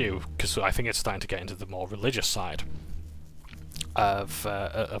to pursue, because I think it's starting to get into the more religious side of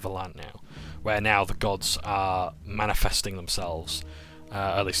Alan now, where now the gods are manifesting themselves,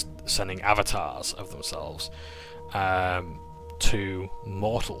 at least sending avatars of themselves, to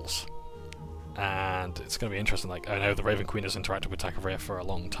mortals. And it's going to be interesting. I know the Raven Queen has interacted with H.Y.D.R.A for a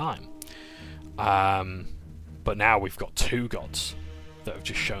long time, but now we've got two gods that have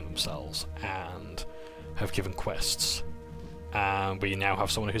just shown themselves and have given quests, and we now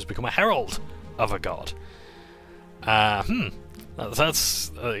have someone who's become a herald of a god.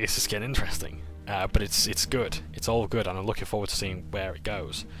 It's just getting interesting, but it's good. It's all good, and I'm looking forward to seeing where it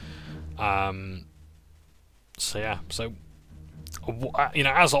goes. So yeah, so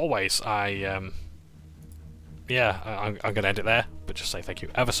as always, I'm going to end it there, but just say thank you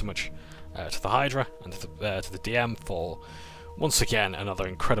ever so much to the Hydra and to the DM for Once again, another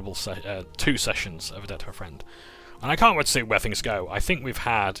incredible 2 sessions of A Debt to a Friend. And I can't wait to see where things go. I think we've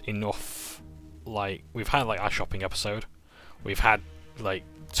had enough, like, our shopping episode. We've had, like,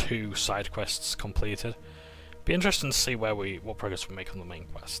 2 side quests completed. Be interesting to see what progress we make on the main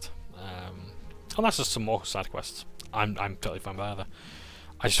quest. Unless there's some more side quests. I'm totally fine with either.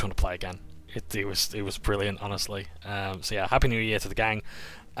 I just want to play again. It was brilliant, honestly. So yeah, Happy New Year to the gang.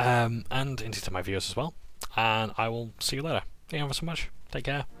 And indeed to my viewers as well. And I will see you later. Thank you ever so much. Take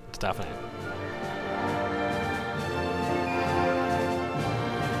care. It's Daphne.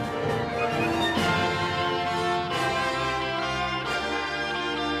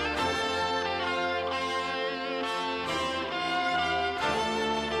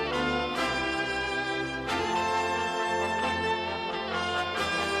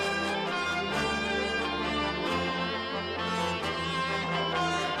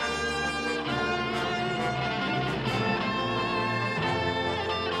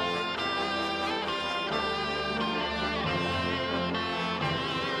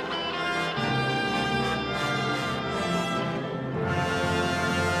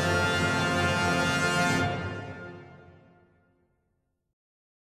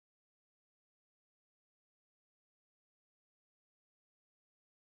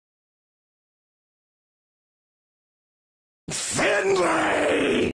 Finlay!